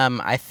agree.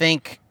 I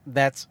think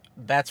that's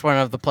one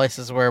of the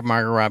places where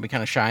Margot Robbie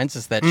kind of shines,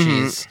 is that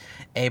she's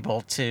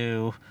able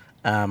to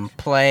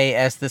play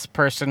as this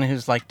person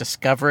who's like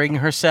discovering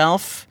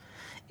herself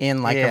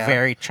in like a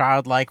very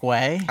childlike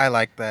way. I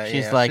like that.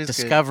 She's like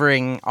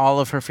discovering all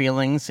of her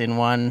feelings in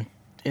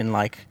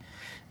like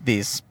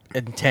these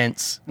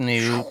intense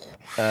new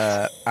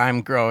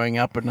I'm growing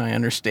up and I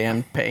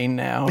understand pain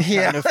now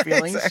kind of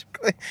feelings.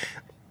 Exactly.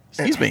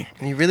 Excuse me.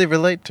 And you really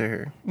relate to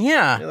her.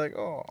 Yeah. You're like,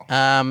 oh.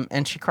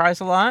 And she cries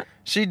a lot.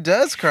 She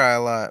does cry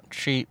a lot.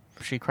 She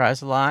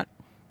cries a lot.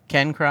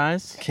 Ken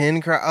cries.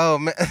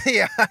 Oh,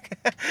 yeah.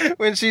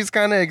 When she's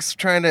kind of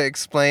trying to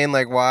explain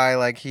like why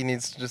like he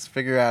needs to just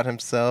figure out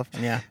himself.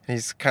 Yeah.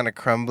 He's kind of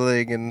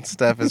crumbling and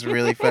stuff is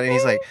really funny. And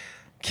he's like,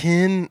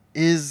 Ken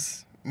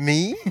is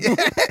me?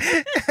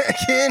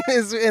 Ken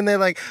is, and they're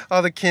like,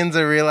 all the Kens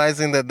are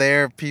realizing that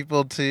they're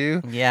people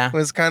too. Yeah. It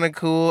was kind of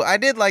cool. I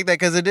did like that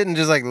because it didn't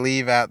just like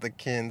leave out the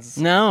Kens.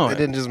 No. It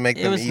didn't just make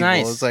them was evil.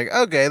 nice. It's like,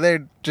 okay,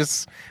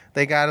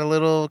 they got a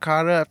little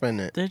caught up in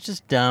it. They're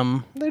just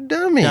dumb. They're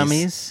dummies.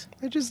 Dummies.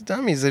 They're just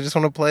dummies. They just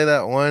want to play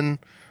that one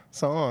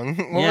song.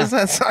 What Yeah. was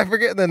that song? I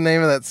forget the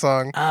name of that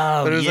song.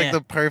 Oh, but it was yeah. like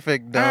the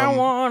perfect dumb. I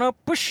wanna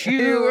push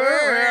you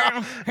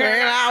around,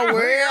 and I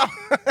will.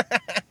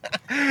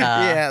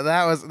 Yeah,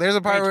 that was. There's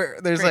a part where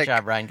there's Great like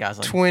job, Ryan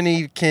Gosling.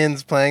 20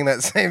 Kens playing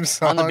that same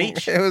song On the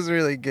beach. It was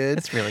really good.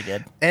 It's really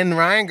good. And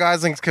Ryan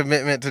Gosling's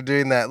commitment to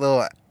doing that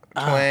little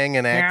twang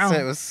and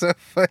accent was so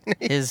funny.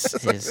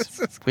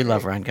 We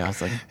love Ryan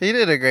Gosling, He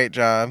did a great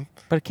job.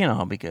 but it can't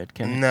all be good,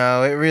 can it?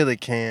 No, it really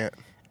can't.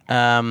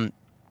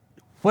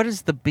 What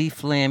is the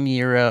beef lamb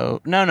gyro?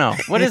 No.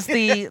 What is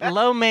the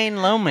low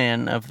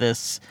man of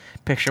this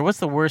picture? What's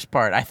the worst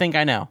part? I think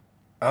I know.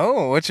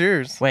 Oh, what's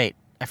yours? Wait,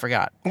 I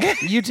forgot.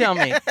 You tell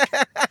me,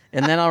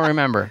 and then I'll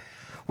remember.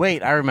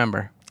 Wait, I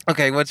remember.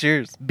 Okay, what's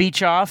yours?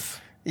 Beach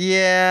off.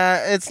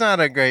 Yeah, it's not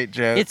a great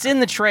joke. It's in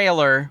the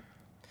trailer.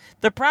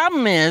 The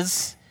problem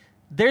is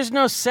there's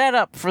no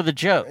setup for the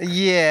joke.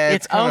 Yeah,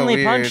 It's kinda only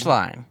weird.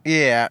 punchline.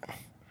 Yeah.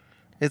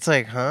 It's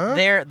like, huh?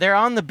 They're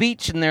on the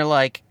beach and they're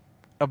like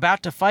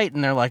about to fight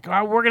and they're like,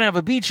 "Oh, we're gonna have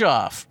a beach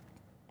off."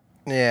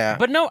 Yeah.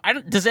 But no,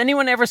 does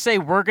anyone ever say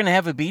we're gonna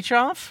have a beach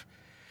off?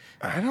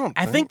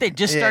 I think they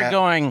just start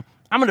going,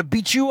 "I'm gonna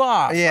beat you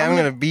off." Yeah, I'm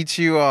gonna beat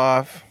you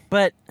off.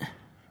 But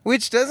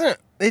Which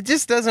it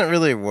just doesn't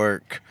really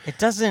work. it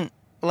doesn't.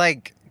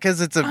 Like, because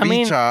it's a I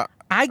mean, beach off.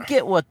 I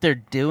get what they're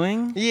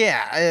doing.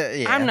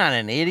 Yeah. I'm not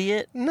an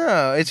idiot.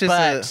 No, it's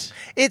just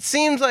it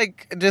seems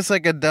like just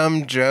like a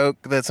dumb joke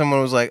that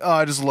someone was like, "Oh,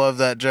 I just love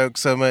that joke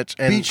so much."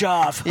 And beach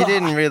off. You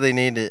didn't really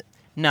need it.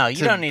 No,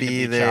 you don't need to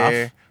beach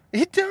there. off.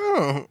 You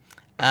don't.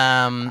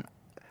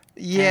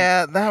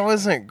 Yeah, that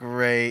wasn't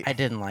great. I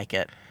didn't like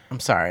it. I'm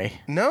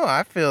sorry. No,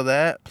 I feel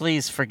that.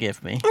 Please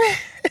forgive me.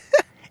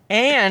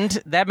 And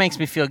that makes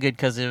me feel good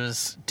because it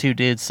was two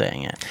dudes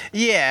saying it.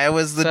 Yeah, it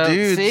was the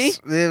dudes. See?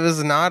 It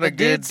was not a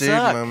good dude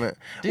moment.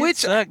 Dudes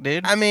suck,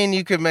 dude. I mean,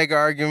 you could make an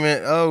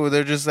argument, oh,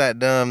 they're just that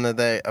dumb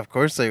that of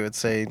course they would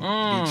say beach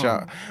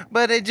off.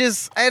 But I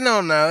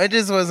don't know. It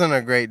just wasn't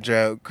a great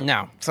joke.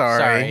 No.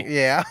 Sorry.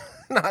 Yeah.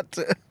 Not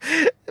to.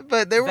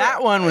 But that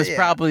one was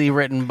probably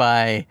written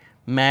by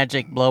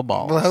Magic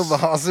Blowballs.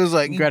 Blowballs. It was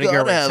like, Greta you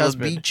gotta Gerwig's have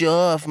husband. a beach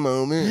off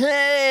moment.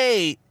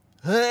 Hey!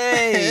 That's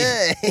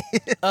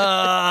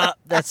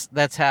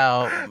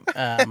how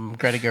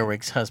Greta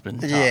Gerwig's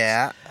husband talks.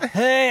 Yeah.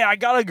 Hey, I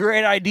got a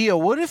great idea.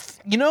 What if,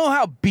 you know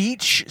how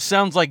beach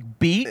sounds like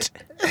beat?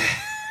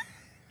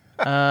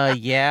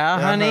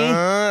 Yeah, honey.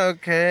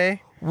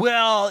 Okay.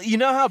 Well, you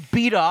know how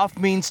beat off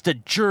means to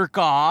jerk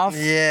off?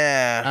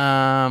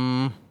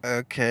 Yeah.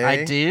 Okay.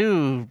 I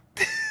do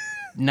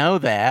know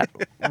that.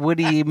 What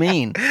do you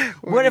mean?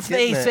 What if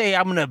they say,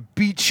 I'm going to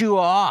beat you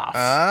off?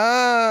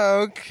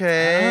 Oh,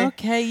 okay.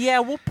 Okay, yeah,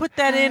 we'll put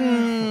that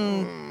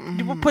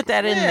in. We'll put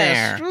that in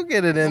there. We'll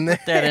get it in there.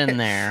 Put that in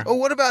there. Oh,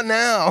 what about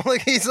now?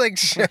 Like he's like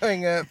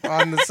showing up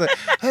on the set.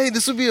 Hey,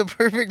 this would be a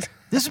perfect.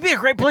 This would be a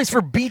great place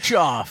for beach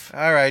off.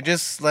 All right,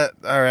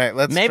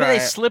 let's. Maybe try they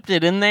it. slipped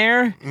it in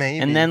there. Maybe.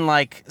 And then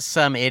like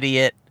some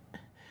idiot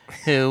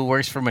who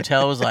works for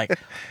Mattel was like,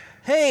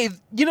 hey,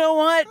 you know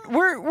what?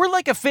 We're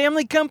like a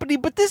family company,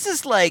 but this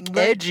is like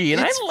edgy,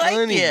 and I like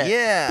funny. it.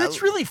 Yeah,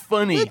 that's really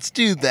funny. Let's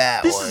do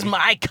that. This is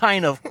my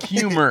kind of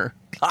humor.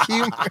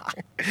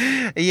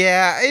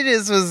 Yeah, it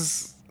is.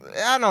 Was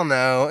I don't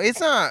know.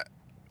 It's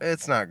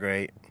not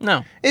great.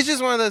 No, it's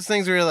just one of those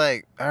things where you're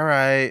like, all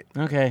right,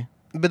 okay,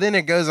 but then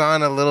it goes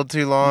on a little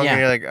too long, and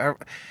you're like,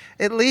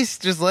 at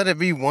least just let it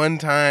be one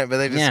time. But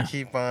they just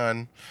keep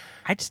on.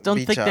 I just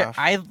don't think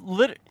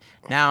that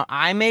Now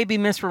I may be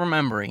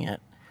misremembering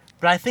it.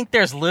 But I think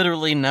there's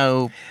literally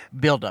no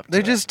build-up to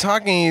They're just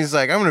talking. He's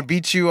like, I'm going to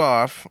beat you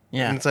off.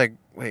 Yeah. And it's like,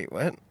 wait,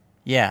 what?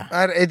 Yeah.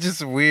 It's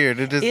just weird.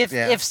 It just,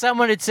 if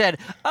someone had said,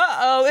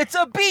 uh-oh, it's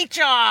a beach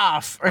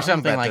off, or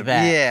something like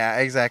that. Yeah,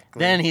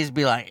 exactly. Then he'd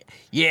be like,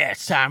 yeah,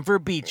 it's time for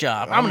a beach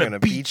off. I'm going to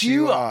beat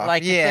you off.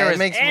 Like, yeah, if there was it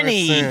makes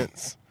any... more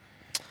sense.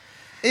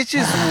 It's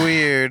just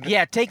weird.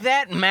 Yeah, take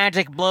that,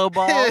 Magic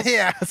Blowballs.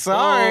 Yeah,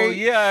 sorry. Oh,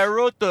 yeah, I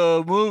wrote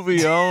the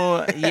movie.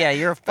 Oh, yeah,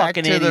 you're a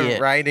fucking Back to idiot.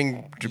 the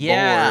writing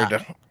Yeah.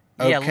 board.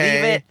 Yeah,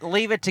 Okay.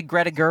 leave it to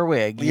Greta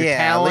Gerwig, your leave it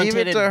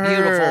talented to and her.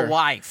 beautiful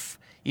wife.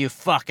 You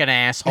fucking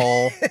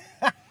asshole.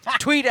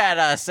 Tweet at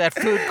us at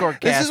Food Court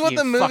Cast. This is what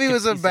the movie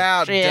was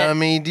about,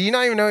 dummy. Do you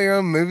not even know what your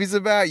own movie's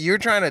about? You're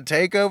trying to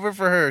take over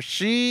for her.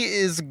 She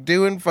is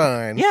doing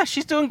fine. Yeah,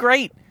 she's doing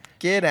great.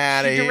 Get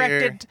out of here. She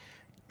directed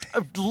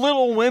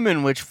Little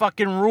Women, which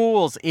fucking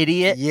rules,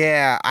 idiot.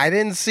 Yeah, I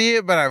didn't see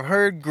it, but I've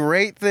heard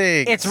great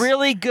things. It's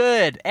really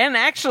good. And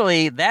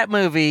actually, that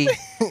movie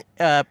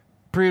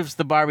proves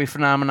the Barbie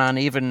phenomenon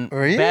even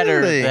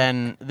better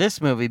than this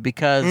movie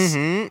because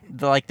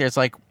there's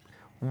like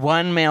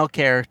one male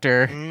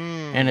character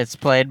and it's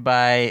played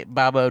by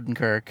Bob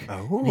Odenkirk.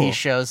 Oh. And he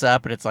shows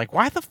up and it's like,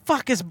 why the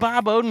fuck is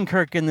Bob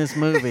Odenkirk in this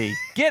movie?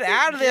 Get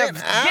out of there.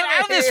 Get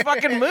out of this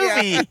fucking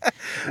movie.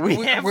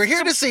 Yeah. We're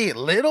here to see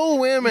Little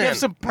Women. We have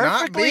some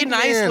perfectly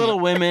nice little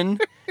women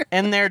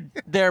and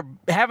they're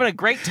having a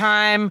great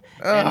time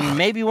and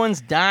maybe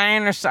one's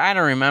dying or so, I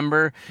don't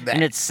remember.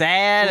 And it's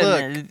sad.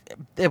 Look,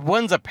 and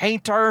one's a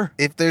painter.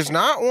 If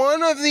not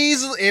one of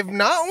these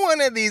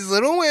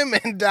little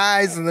women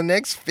dies in the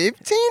next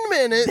 15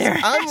 minutes,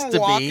 I'm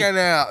walking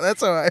out.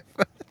 That's how I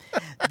feel.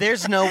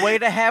 There's no way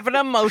to have an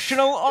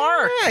emotional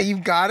arc. Yeah,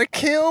 you've got to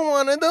kill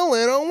one of the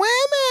little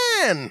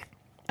women.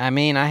 I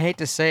mean, I hate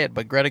to say it,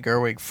 but Greta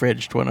Gerwig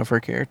fridged one of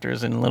her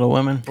characters in Little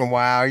Women.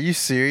 Wow, are you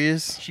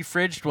serious? She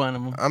fridged one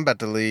of them. I'm about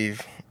to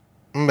leave.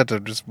 I'm about to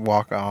just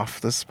walk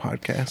off this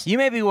podcast. You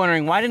may be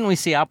wondering, why didn't we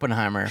see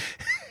Oppenheimer?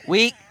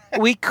 We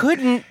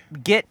couldn't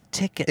get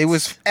tickets. It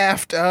was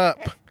effed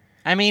up.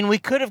 I mean, we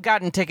could have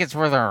gotten tickets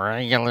for the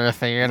regular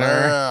theater.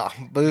 Ugh,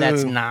 boo.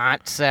 That's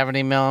not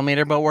 70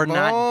 millimeter, but we're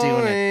not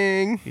doing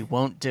it. We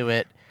won't do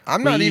it.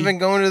 I'm not even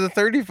going to the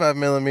 35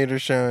 millimeter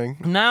showing.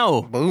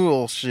 No.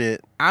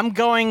 Bullshit. I'm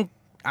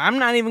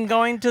not even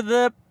going to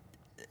the...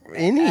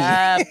 Any.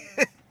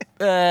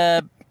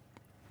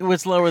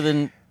 What's lower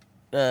than...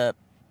 the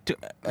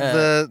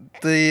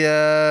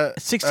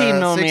 16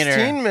 millimeter.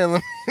 16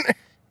 millimeter.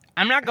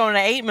 I'm not going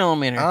to 8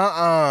 millimeter.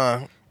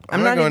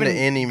 I'm not going to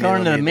any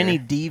going millimeter. to the mini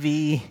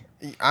DV.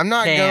 I'm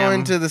not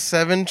going to the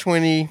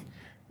 720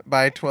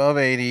 by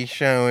 1280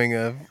 showing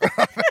of.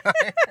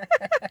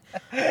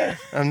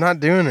 I'm not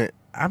doing it.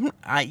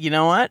 You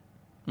know what?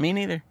 Me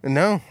neither.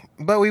 No,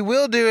 But we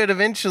will do it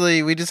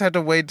eventually. We just have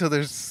to wait till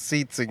there's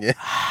seats again.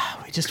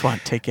 We just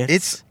want tickets.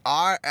 It's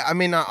odd. I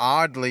mean, not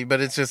oddly,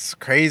 but it's just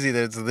crazy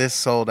that it's this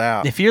sold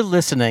out. If you're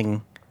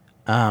listening,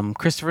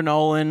 Christopher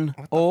Nolan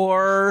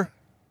or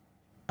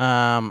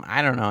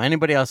I don't know,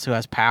 anybody else who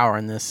has power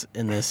in this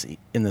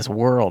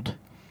world,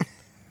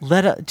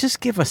 just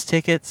give us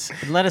tickets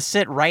and let us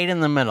sit right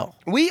in the middle.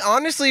 We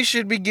honestly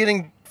should be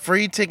getting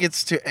free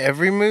tickets to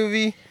every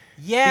movie.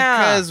 Yeah.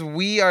 Because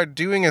we are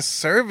doing a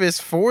service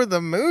for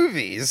the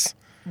movies.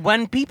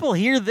 When people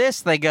hear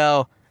this, they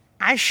go,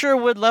 I sure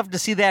would love to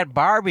see that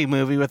Barbie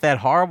movie with that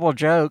horrible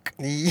joke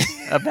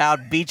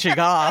about beaching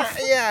off.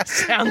 Yeah.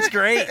 Sounds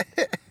great.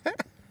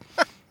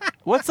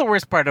 What's the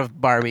worst part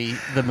of Barbie,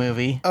 the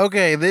movie?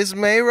 Okay, this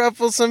may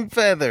ruffle some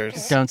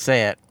feathers. Don't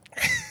say it.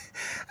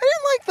 I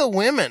didn't like the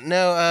women.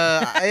 No,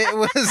 it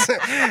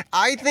was.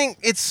 I think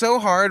it's so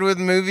hard with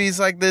movies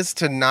like this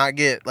to not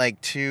get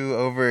like too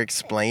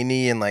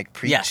over-explainy and like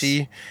preachy.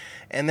 Yes.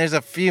 And there's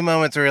a few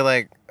moments where you're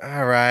like,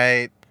 all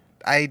right,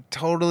 I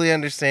totally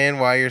understand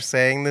why you're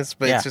saying this,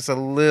 but it's just a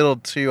little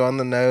too on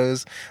the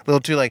nose, a little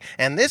too like,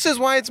 and this is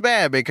why it's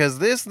bad because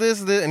this,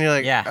 and you're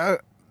like,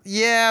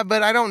 yeah,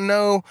 but I don't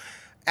know.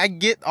 I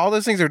get all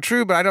those things are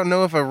true, but I don't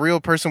know if a real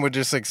person would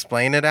just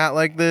explain it out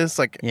like this,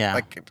 like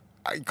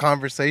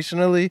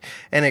conversationally,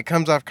 and it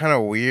comes off kind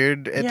of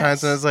weird at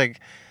times. And it's like,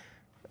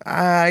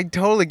 I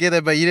totally get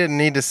it, but you didn't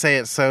need to say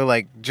it so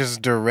like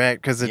just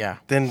direct because it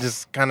then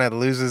just kind of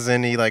loses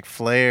any like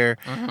flair,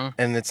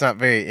 and it's not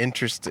very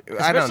interesting.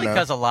 Especially I don't know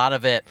because a lot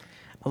of it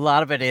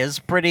is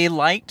pretty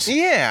light,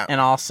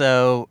 and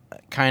also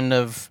kind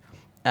of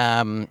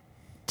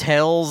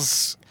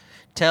tells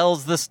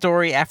the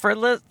story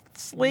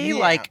effortlessly,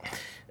 like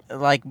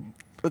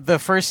the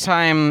first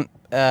time.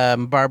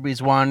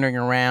 Barbie's wandering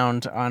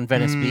around on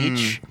Venice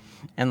Beach,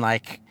 and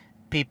like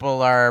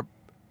people are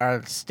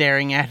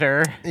staring at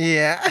her.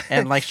 Yeah,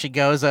 and like she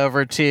goes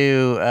over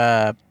to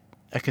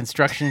a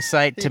construction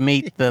site to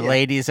meet the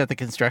ladies at the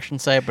construction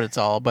site, but it's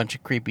all a bunch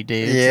of creepy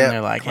dudes, and they're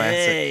like,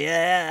 "Hey,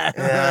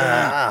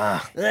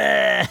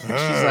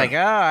 She's like, "Oh,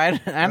 I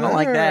don't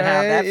like that.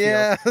 How that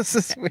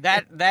feels."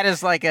 That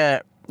is like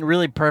a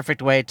really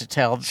perfect way to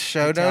tell.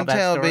 Show don't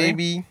tell,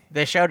 baby.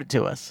 They showed it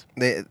to us.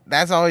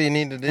 That's all you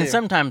need to do. And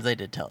sometimes they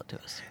did tell it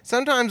to us.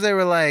 Sometimes they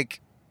were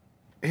like,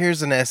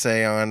 here's an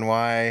essay on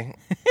why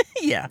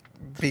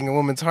being a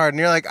woman's hard. And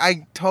you're like,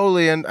 I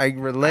totally I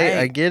relate.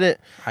 I get it.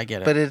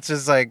 But it's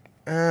just like,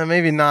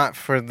 maybe not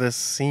for this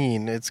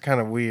scene. It's kind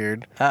of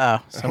weird.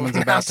 Uh-oh. Someone's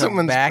about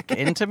to back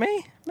into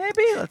me?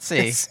 Maybe? Let's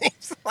see. It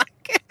seems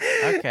like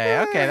it.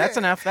 Okay. That's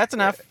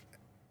enough.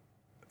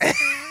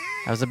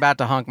 I was about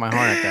to honk my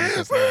horn at them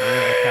because they're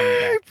really coming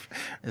back.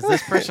 Is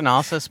this person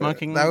also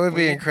smoking? That would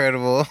be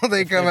incredible.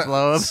 They come out,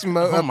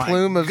 a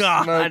plume of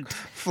smoke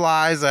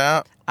flies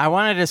out. I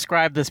want to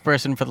describe this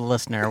person for the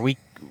listener.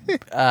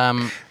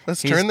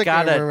 Let's turn the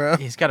camera around.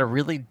 He's got a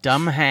really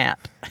dumb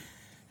hat.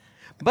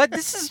 But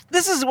this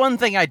is one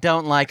thing I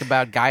don't like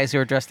about guys who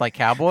are dressed like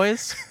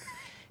cowboys.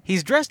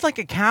 He's dressed like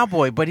a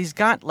cowboy, but he's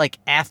got like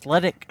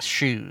athletic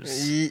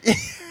shoes.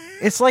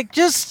 It's like,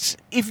 just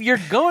if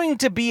you're going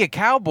to be a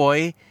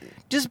cowboy,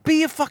 just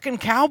be a fucking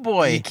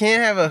cowboy. You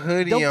can't have a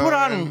hoodie on. Don't put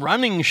on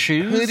running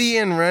shoes. Hoodie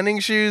and running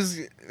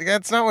shoes,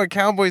 that's not what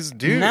cowboys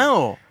do.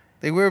 No.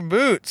 They wear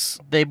boots.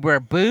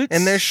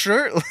 And they're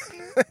shirtless.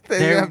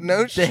 They have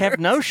no shirt. They have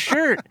no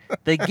shirt.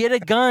 They get a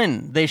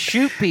gun. They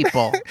shoot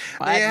people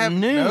They have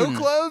noon. No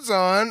clothes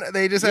on.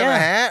 They just have a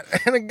hat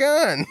and a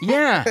gun.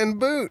 Yeah. And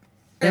boot.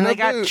 And they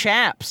got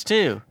chaps,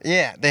 too.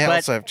 Yeah, they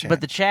also have chaps.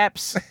 But the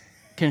chaps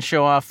can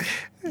show off...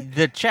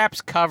 The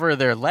chaps cover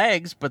their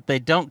legs, but they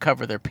don't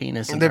cover their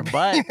penis and their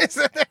butt.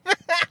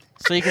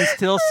 So you can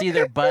still see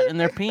their butt and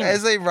their penis.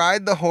 As they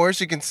ride the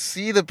horse, you can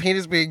see the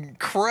penis being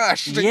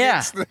crushed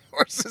against the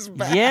horse's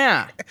back.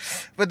 Yeah.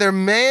 But they're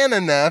man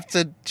enough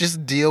to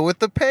just deal with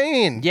the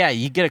pain. Yeah,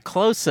 you get a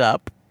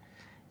close-up.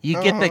 You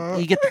get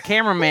the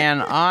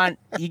cameraman on.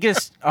 You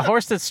get a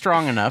horse that's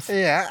strong enough.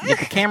 Yeah. You get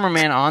the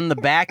cameraman on the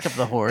back of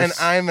the horse. An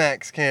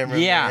IMAX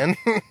cameraman. Yeah.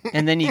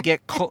 And then you get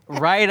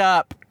right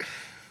up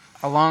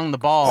along the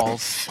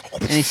balls,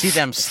 and you see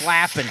them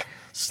slapping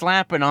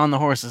on the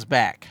horse's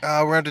back.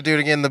 Oh, we're going to have to do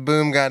it again. The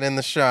boom got in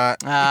the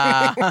shot.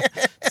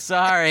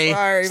 Sorry.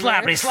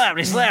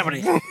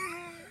 Slappity.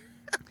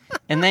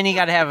 And then you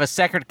got to have a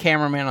second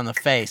cameraman on the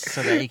face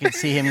so that you can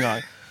see him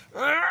going,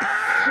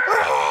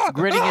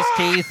 gritting his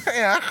teeth,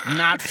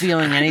 not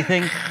feeling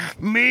anything.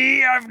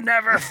 Me, I've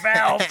never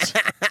felt.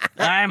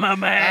 I'm a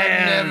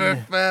man. I've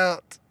never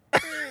felt.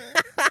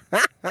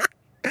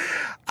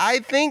 I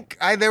think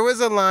there was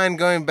a line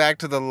going back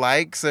to the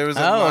likes. There was a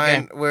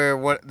line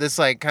where this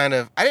like kind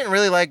of... I didn't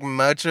really like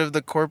much of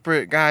the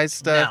corporate guys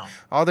stuff. No.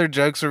 All their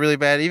jokes were really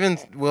bad. Even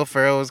Will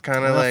Ferrell was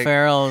kind of like... Will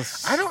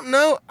Ferrell's... I don't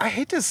know. I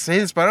hate to say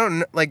this, but I don't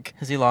know. Like...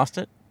 Has he lost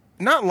it?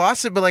 Not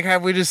lost it, but like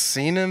have we just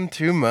seen him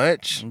too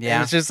much? Yeah.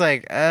 And it's just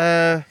like,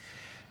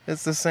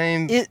 it's the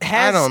same...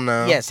 I don't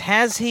know. Yes.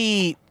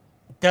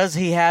 Does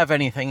he have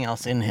anything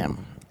else in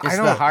him? It's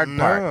the hard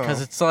part.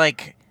 Because it's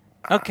like,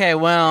 okay,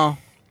 well...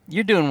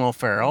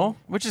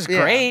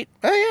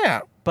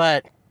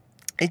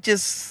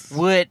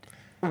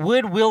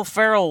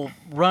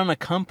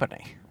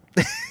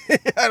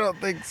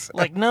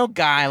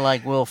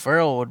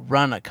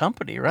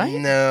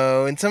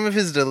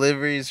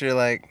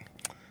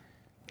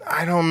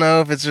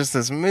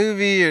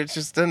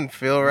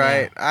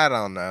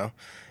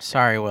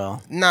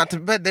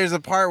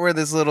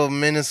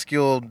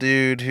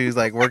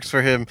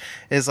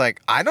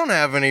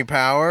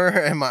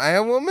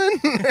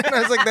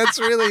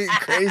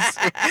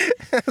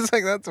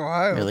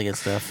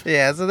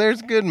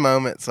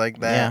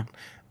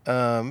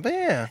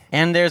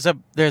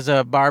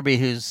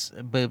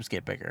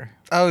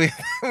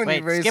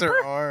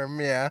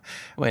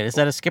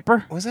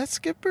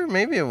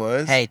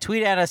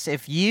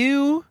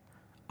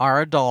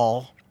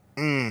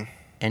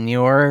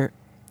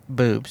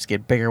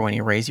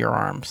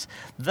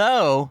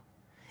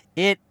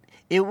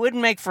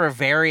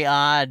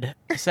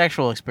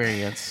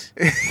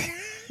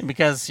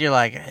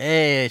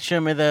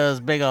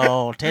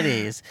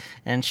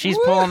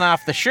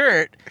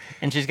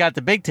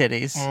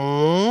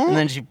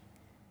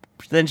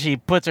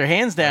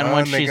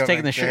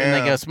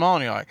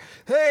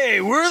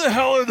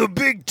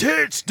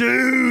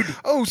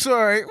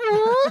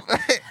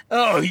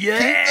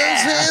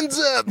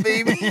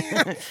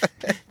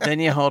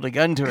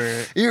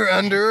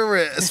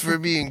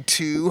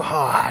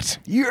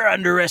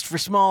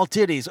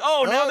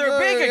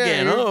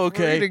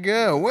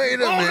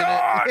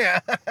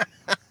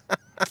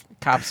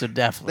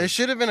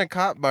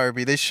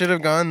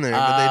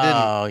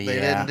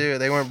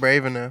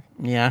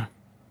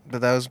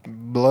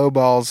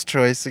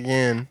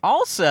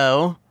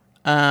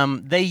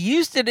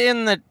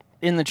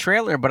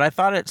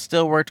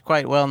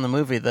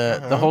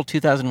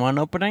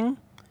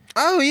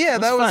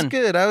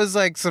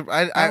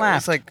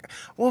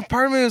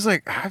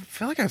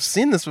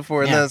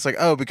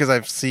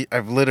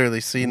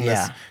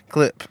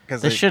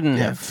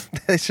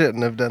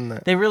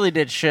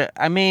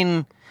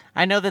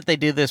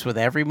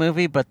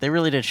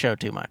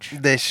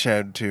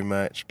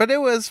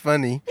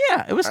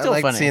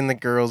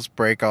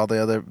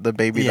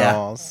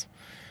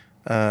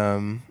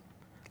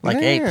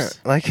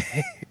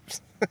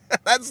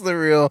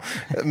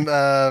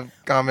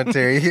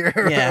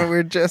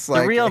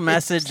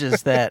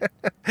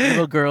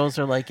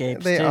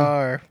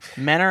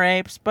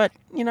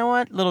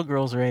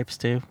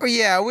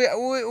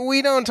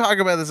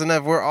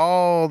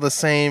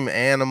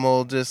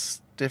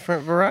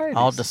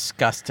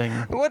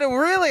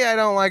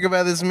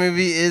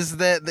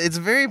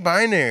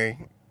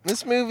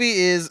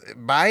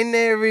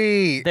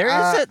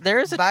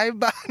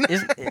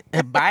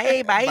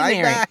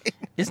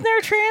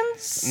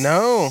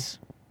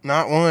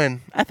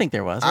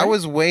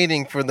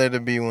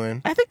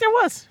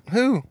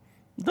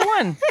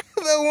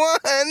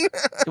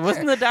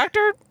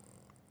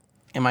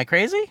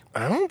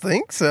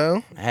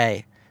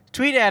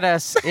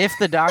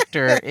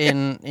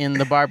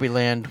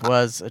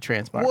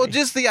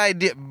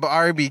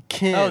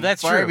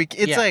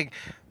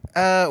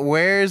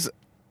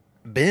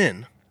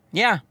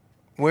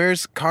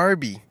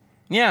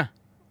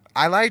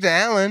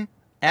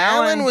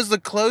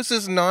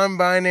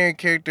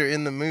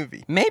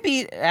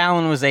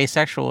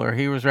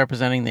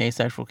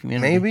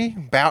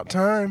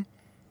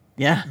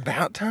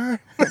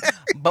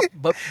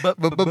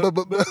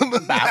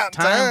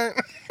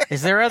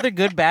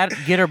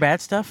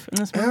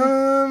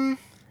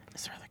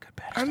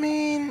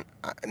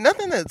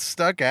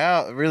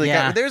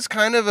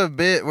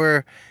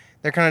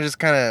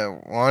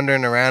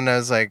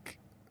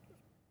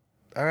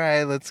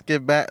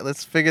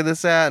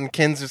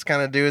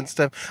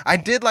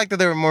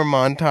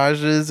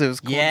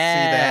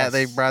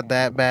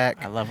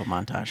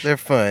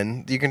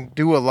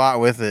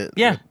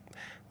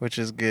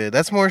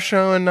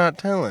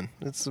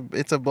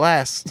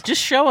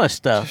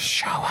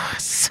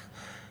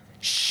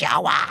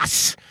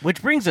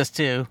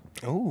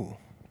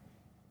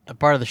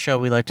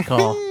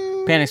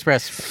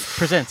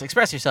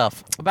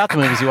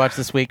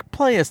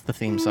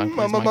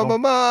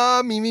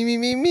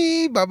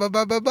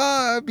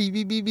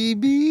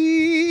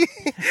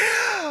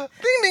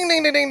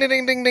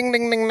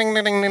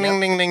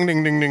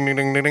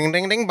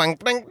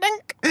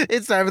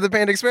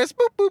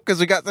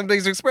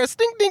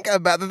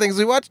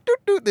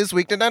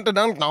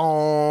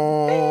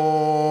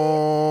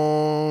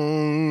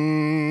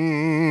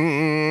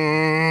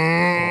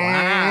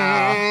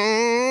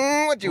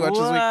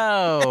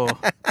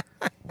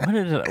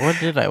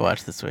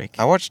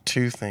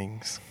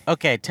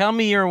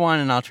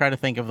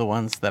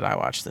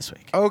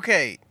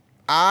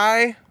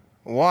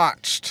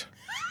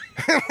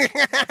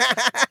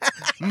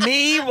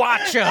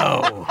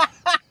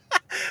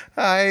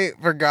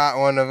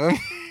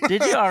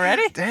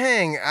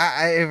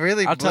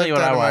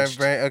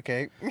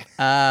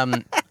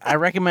 I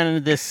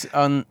recommended this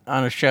on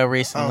a show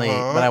recently,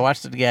 but I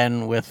watched it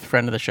again with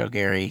friend of the show,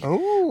 Gary.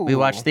 Ooh. We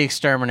watched The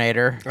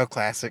Exterminator. Oh,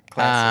 classic.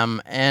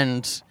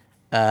 And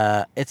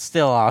it's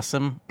still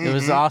awesome. It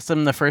was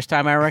awesome the first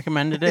time I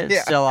recommended it.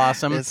 It's still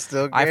awesome. It's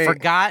still great. I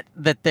forgot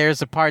that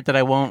there's a part that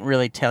I won't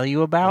really tell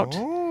you about.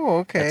 Oh,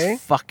 okay.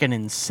 It's fucking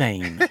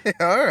insane.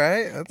 All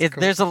right. That's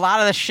cool. There's a lot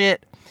of the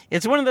shit.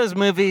 It's one of those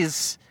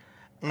movies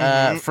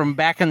from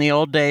back in the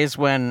old days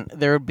when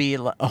there would be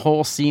a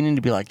whole scene and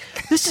you'd be like,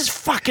 this is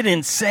fucking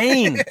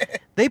insane.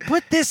 They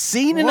put this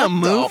scene in a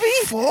movie?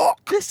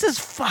 Fuck? This is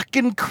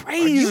fucking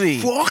crazy. Are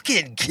you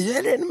fucking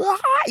kidding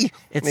me?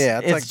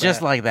 It's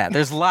just like that.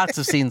 There's lots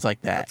of scenes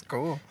like that. That's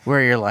cool.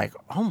 Where you're like,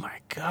 oh my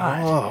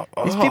God.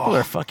 These people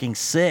are fucking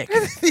sick.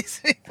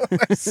 These people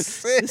are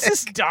sick. This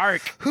is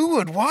dark. Who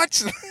would watch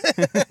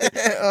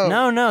that?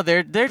 No,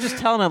 they're just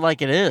telling it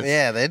like it is.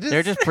 Yeah,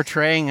 they're just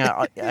portraying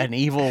an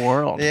evil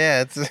world.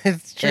 Yeah,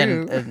 it's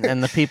true.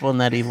 And the people in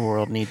that evil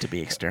world need to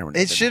be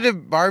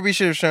exterminated. Barbie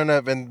should have shown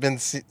up and been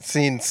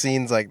seen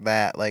scenes like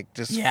that, like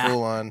just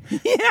full on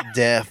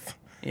death.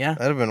 Yeah,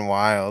 that'd have been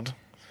wild.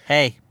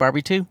 Hey,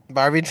 Barbie 2?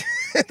 Barbie 2,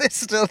 there's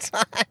still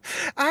time.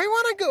 I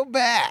want to go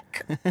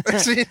back.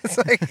 She's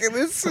like,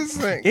 this is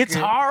like... It's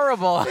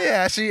horrible.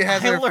 Yeah, she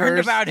has I learned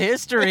about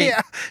history.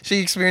 Yeah, she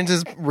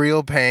experiences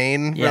real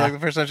pain. Yeah. For like the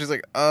first time, she's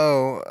like,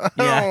 oh, I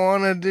don't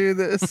want to do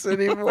this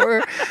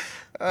anymore.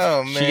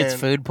 Oh, man. She gets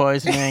food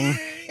poisoning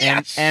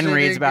and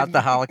reads about the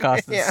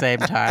Holocaust at the same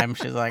time.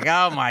 She's like,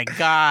 oh, my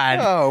God.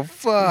 Oh,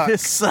 fuck.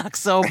 This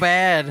sucks so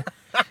bad.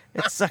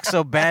 It sucks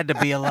so bad to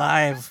be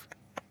alive.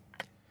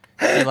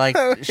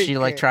 She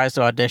tries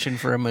to audition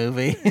for a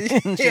movie.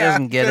 And she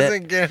doesn't get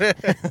it.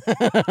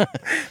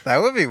 That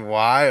would be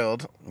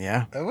wild.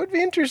 Yeah. That would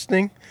be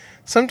interesting.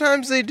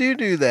 Sometimes they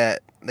do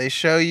that. They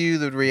show you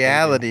the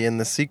reality in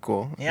the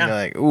sequel. Yeah. And you're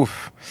like,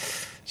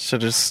 oof.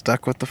 Should have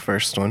stuck with the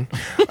first one.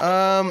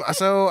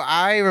 So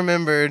I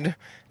remembered.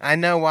 I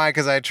know why,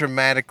 because I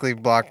traumatically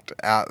blocked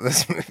out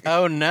this movie.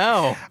 Oh,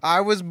 no.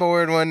 I was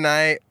bored one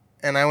night,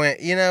 and I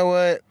went, you know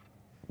what?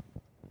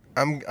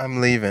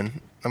 I'm leaving.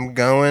 I'm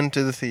going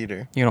to the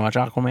theater. You gonna watch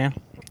Aquaman?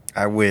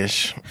 I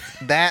wish.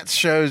 That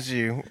shows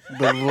you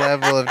the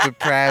level of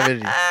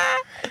depravity.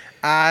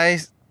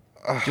 Did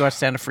you watch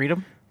Sound of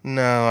Freedom?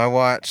 No, I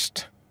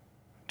watched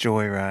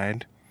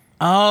Joyride.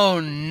 Oh,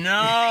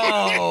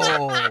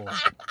 no.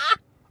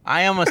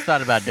 I almost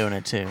thought about doing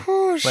it, too.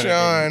 Oh,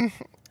 Sean.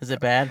 Is it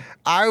bad?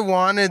 I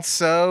wanted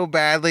so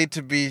badly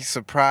to be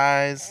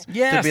surprised.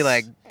 Yes. To be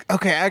like,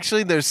 okay,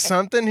 actually, there's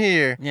something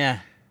here. Yeah.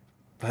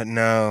 But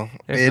no,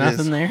 There's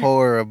nothing there?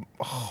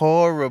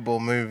 Horrible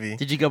movie.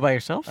 Did you go by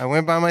yourself? I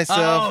went by myself.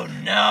 Oh,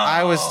 no.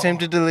 I was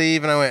tempted to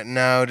leave, and I went,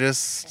 no,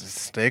 just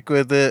stick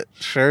with it.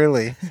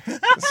 Surely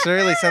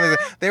something.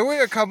 There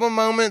were a couple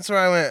moments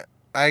where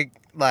I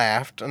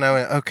laughed, and I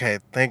went, okay,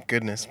 thank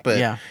goodness.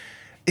 But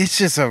it's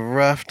just a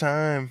rough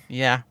time.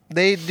 Yeah.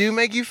 They do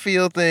make you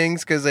feel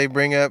things because they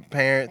bring up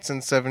parents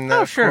and stuff, and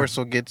that, of course,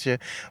 will get you.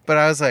 But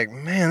I was like,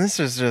 man, this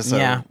is just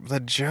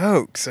the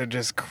jokes are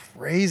just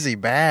crazy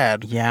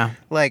bad. Yeah.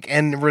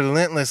 And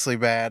relentlessly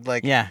bad.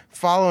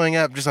 Following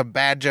up just a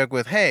bad joke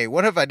with, hey,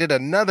 what if I did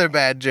another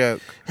bad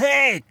joke?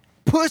 Hey,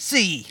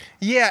 pussy.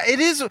 Yeah, it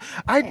is.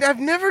 I've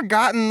never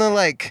gotten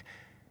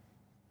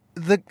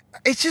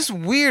it's just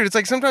weird. It's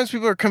like sometimes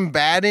people are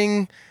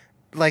combating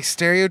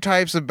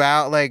stereotypes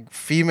about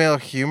female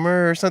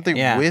humor or something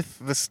with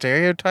the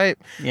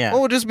stereotype. Yeah.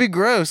 Well, it'll just be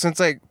gross. And it's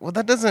like, well,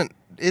 that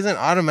isn't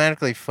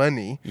automatically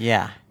funny.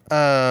 Yeah.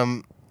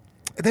 There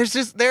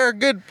are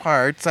good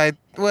parts.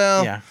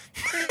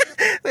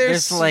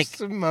 There's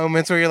some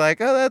moments where you're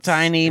like, oh, that's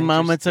tiny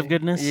moments of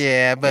goodness.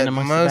 Yeah, but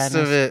most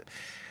of it,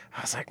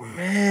 I was like,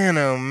 man,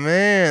 oh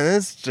man,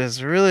 this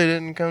just really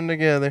didn't come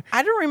together.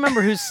 I don't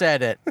remember who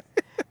said it,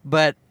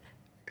 but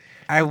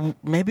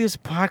maybe it was a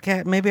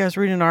podcast, maybe I was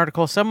reading an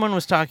article. Someone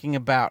was talking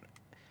about,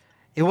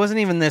 it wasn't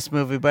even this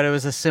movie, but it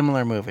was a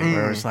similar movie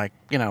where it was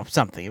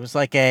something. It was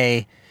like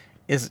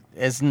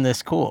isn't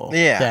this cool?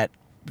 Yeah. That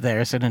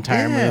there's an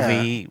entire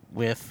movie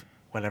with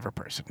whatever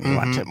person you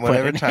want to put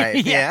whatever in.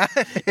 type. Yeah.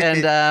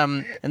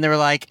 And they were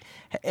like,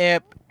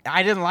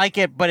 I didn't like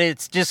it, but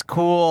it's just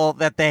cool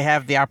that they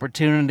have the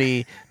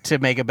opportunity to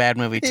make a bad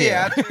movie too.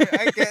 Yeah,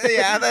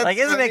 that's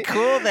isn't it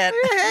cool that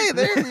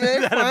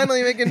they're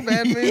finally making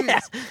bad movies? Yeah,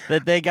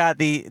 that they got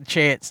the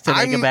chance to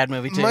make a bad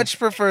movie too. I much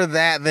prefer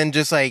that than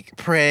just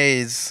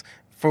praise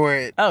for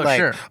it. Oh,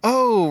 sure.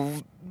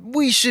 Oh,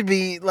 we should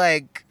be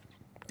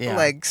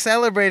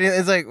celebrating.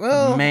 It's like,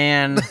 well,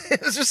 man,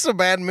 it was just a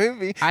bad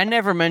movie. I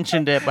never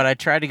mentioned it, but I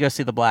tried to go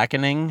see The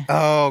Blackening.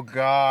 Oh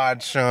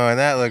God, Sean,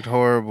 that looked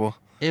horrible.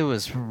 It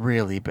was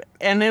really bad.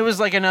 And it was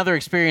another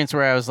experience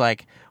where I was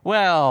like,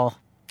 well,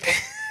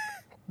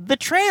 the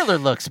trailer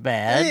looks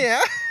bad. Yeah.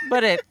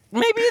 But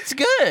maybe it's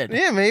good.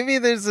 Yeah, maybe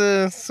there's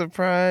a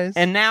surprise.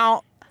 And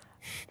now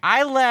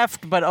I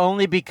left, but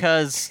only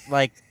because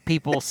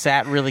people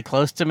sat really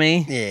close to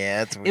me.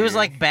 Yeah, that's weird. It was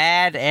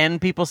bad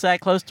and people sat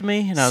close to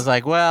me. And I was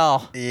like,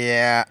 well,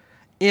 yeah.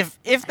 If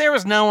there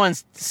was no one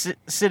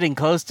sitting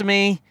close to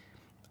me,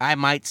 I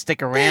might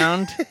stick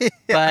around.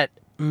 But,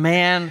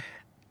 man,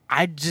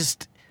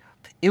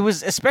 it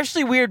was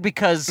especially weird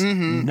because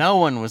no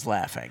one was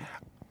laughing.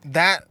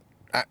 That...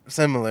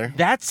 similar.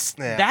 That's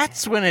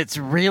when it's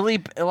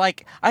really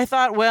like I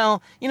thought.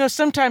 Well,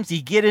 sometimes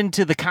you get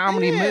into the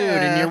comedy mood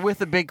and you're with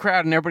a big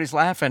crowd and everybody's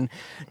laughing.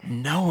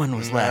 No one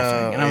was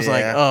laughing, and I was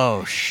like,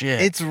 "Oh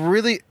shit!" It's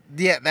really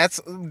That's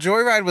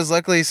Joyride was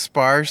luckily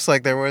sparse.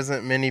 Like there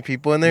wasn't many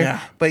people in there.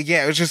 Yeah. But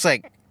it was just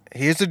like,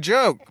 here's a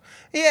joke.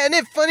 Yeah, isn't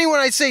it funny when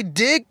I say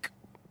dick?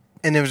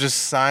 And it was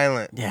just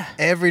silent. Yeah.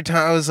 Every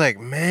time I was like,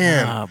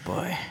 man. Oh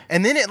boy.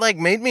 And then it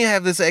made me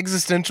have this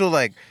existential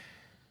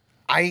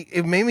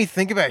it made me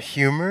think about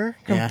humor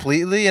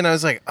completely, and I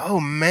was like, "Oh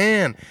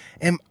man,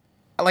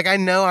 I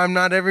know I'm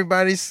not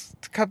everybody's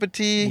cup of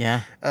tea."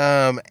 Yeah.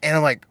 And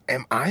I'm like,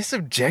 "Am I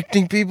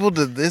subjecting people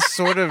to this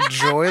sort of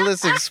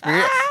joyless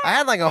experience?" I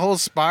had a whole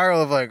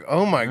spiral of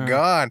 "Oh my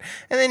god!"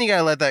 And then you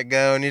gotta let that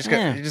go, and you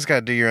just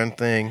gotta do your own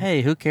thing.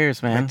 Hey, who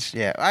cares, man?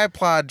 I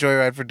applaud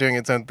Joyride for doing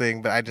its own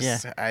thing, but I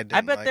didn't. I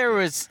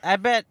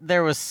bet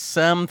there was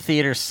some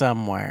theater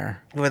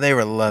somewhere where they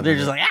were loving. They're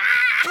just it. like, ah!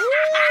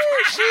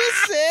 She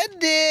said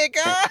dick.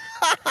 I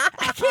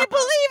can't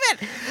believe it.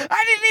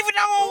 I didn't even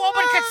know a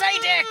woman could say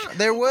dick.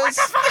 There was,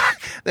 what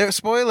the fuck?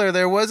 Spoiler,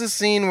 there was a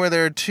scene where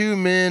there are two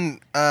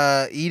men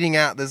eating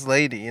out this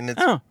lady, and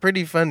it's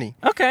pretty funny.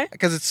 Okay.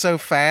 Because it's so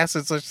fast,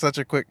 it's such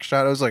a quick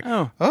shot. I was like,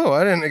 oh,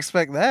 I didn't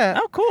expect that.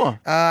 Oh, cool.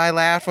 I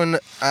laughed when,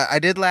 I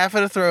did laugh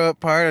at a throw-up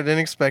part. I didn't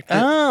expect it.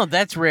 Oh,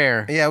 that's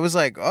rare. Yeah, I was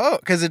like, oh,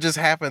 because it just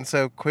happened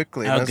so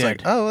quickly. And I was good.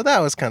 like, oh, well, that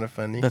was kind of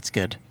funny. That's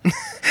good.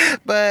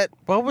 But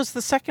what was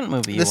the second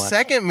movie you watched? The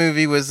second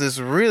movie was this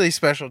really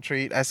special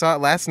treat. I saw it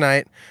last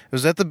night. It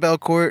was at the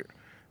Belcourt,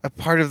 a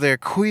part of their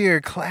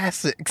queer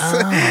classics,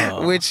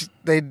 which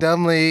they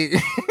dumbly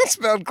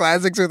spelled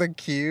classics with a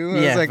Q.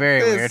 I was like,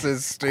 very this weird.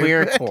 is stupid.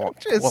 Queer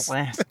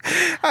classics.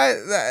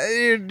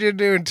 You're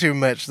doing too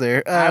much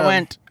there.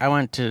 I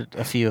went to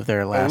a few of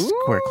their last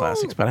queer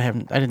classics, but I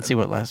didn't see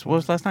what was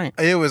last night.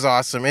 It was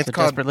awesome. It's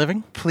called Desperate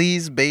Living?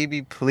 Please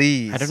Baby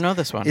Please. I don't know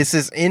this one. It's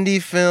this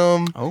indie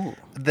film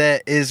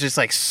that is just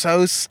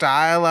so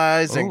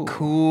stylized and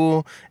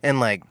cool and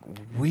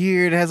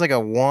weird. It has a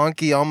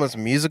wonky, almost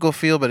musical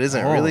feel, but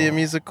isn't really a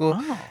musical.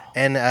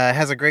 And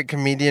has a great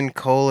comedian,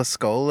 Cole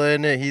Escola,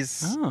 in it.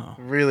 He's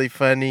really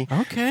funny.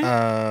 Okay.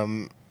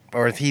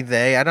 Or he,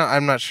 they.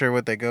 I'm not sure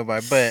what they go by,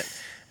 but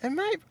it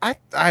might.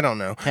 I don't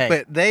know. Hey.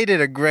 But they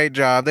did a great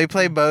job. They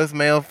play both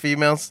male,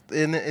 females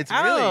in it. It's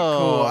really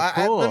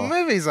cool. The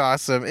movie's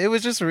awesome. It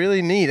was just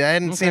really neat. I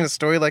hadn't seen a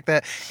story like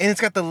that. And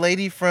it's got the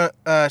lady from.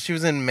 She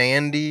was in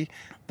Mandy.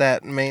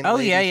 That main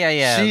lady.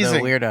 Yeah. She's the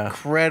weirdo.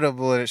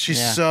 Incredible in it.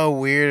 She's so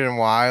weird and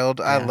wild.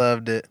 Yeah. I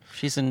loved it.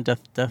 She's in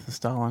Death of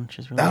Stalin.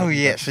 She's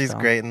really she's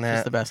great in that.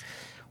 She's the best.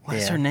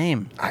 What's her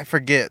name? I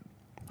forget.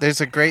 There's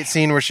a great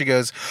scene where she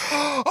goes,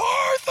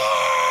 Arthur!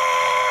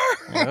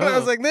 And I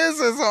was like, this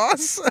is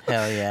awesome.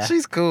 Hell yeah.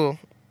 She's cool.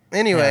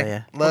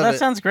 Anyway, love that it.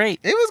 sounds great.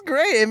 It was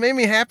great. It made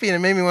me happy and it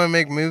made me want to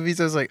make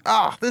movies. I was like,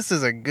 this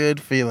is a good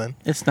feeling.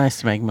 It's nice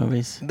to make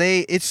movies.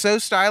 It's so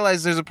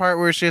stylized. There's a part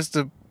where she has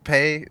to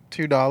pay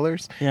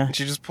 $2. Yeah. And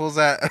she just pulls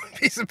out a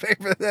piece of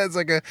paper that has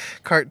a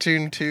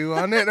cartoon 2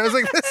 on it. And I was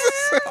like,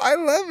 I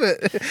love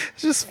it.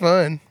 It's just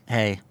fun.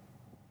 Hey.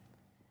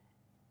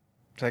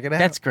 Check it out.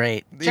 That's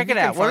great. Check it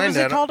out. What is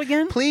it called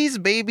again? Please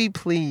Baby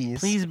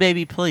Please. Please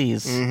Baby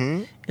Please.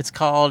 Mm-hmm. It's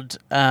called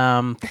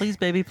Please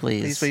Baby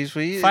Please. Please Please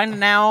Please. Find it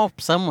now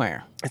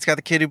somewhere. It's got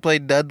the kid who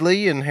played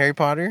Dudley in Harry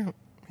Potter.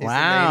 He's the main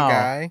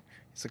guy.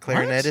 He's a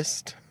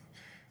clarinetist.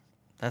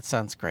 That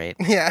sounds great.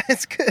 Yeah,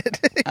 it's good.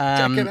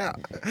 Check it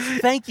out.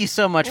 Thank you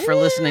so much for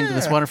listening to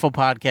this wonderful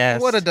podcast.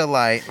 What a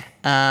delight.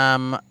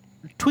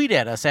 Tweet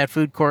at us at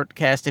Food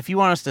Courtcast if you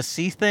want us to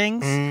see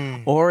things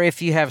or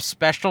if you have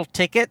special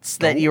tickets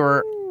that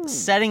you're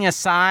setting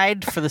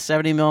aside for the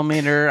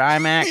 70mm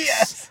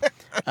IMAX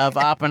of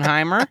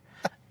Oppenheimer.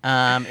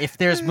 If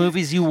there's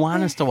movies you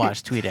want us to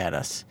watch, tweet at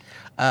us.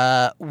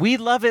 We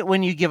love it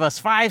when you give us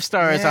 5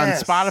 stars on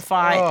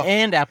Spotify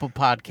and Apple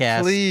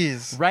Podcasts.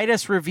 Please. Write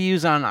us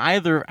reviews on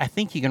either. I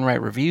think you can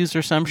write reviews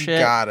or some shit.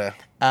 Gotta.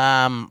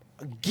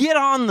 Get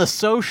on the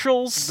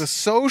socials. The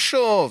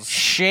socials.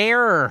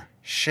 Share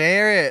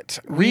it.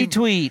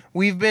 Retweet.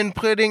 We've been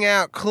putting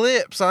out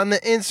clips on the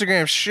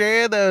Instagram.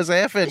 Share those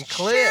effing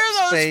clips, Share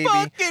those baby.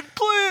 fucking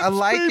clips, A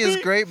like baby. is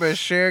great, but a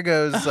share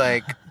goes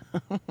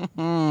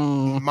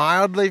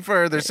mildly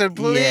further. So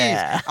please.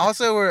 Yeah.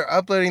 Also, we're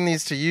uploading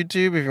these to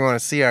YouTube if you want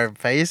to see our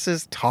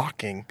faces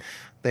talking.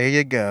 There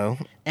you go.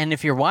 And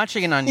if you're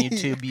watching it on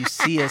YouTube, you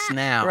see us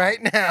now.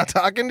 Right now,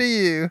 talking to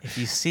you.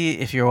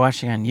 If you're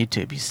watching on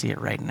YouTube, you see it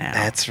right now.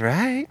 That's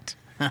right.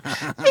 We're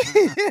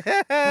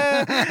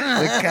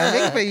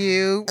coming for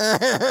you.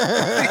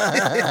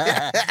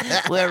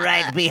 We're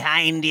right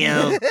behind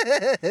you.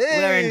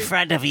 We're in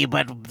front of you,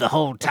 but the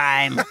whole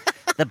time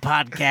the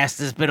podcast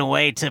has been a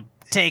way to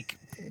take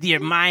your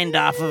mind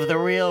off of the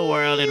real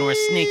world, and we're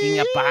sneaking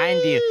up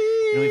behind you,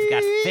 and we've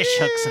got fish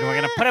hooks, and we're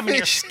going to put them in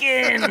your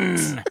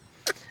skin.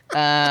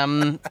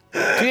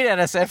 Tweet at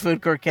us at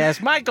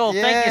FoodCourtCast. Michael,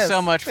 thank you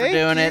so much for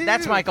doing it.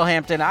 That's Michael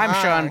Hampton. I'm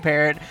Sean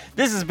Parrott.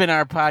 This has been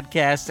our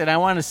podcast, and I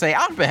want to say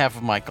on behalf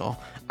of Michael,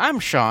 I'm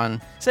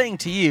Sean, saying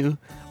to you,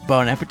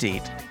 bon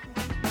appetit.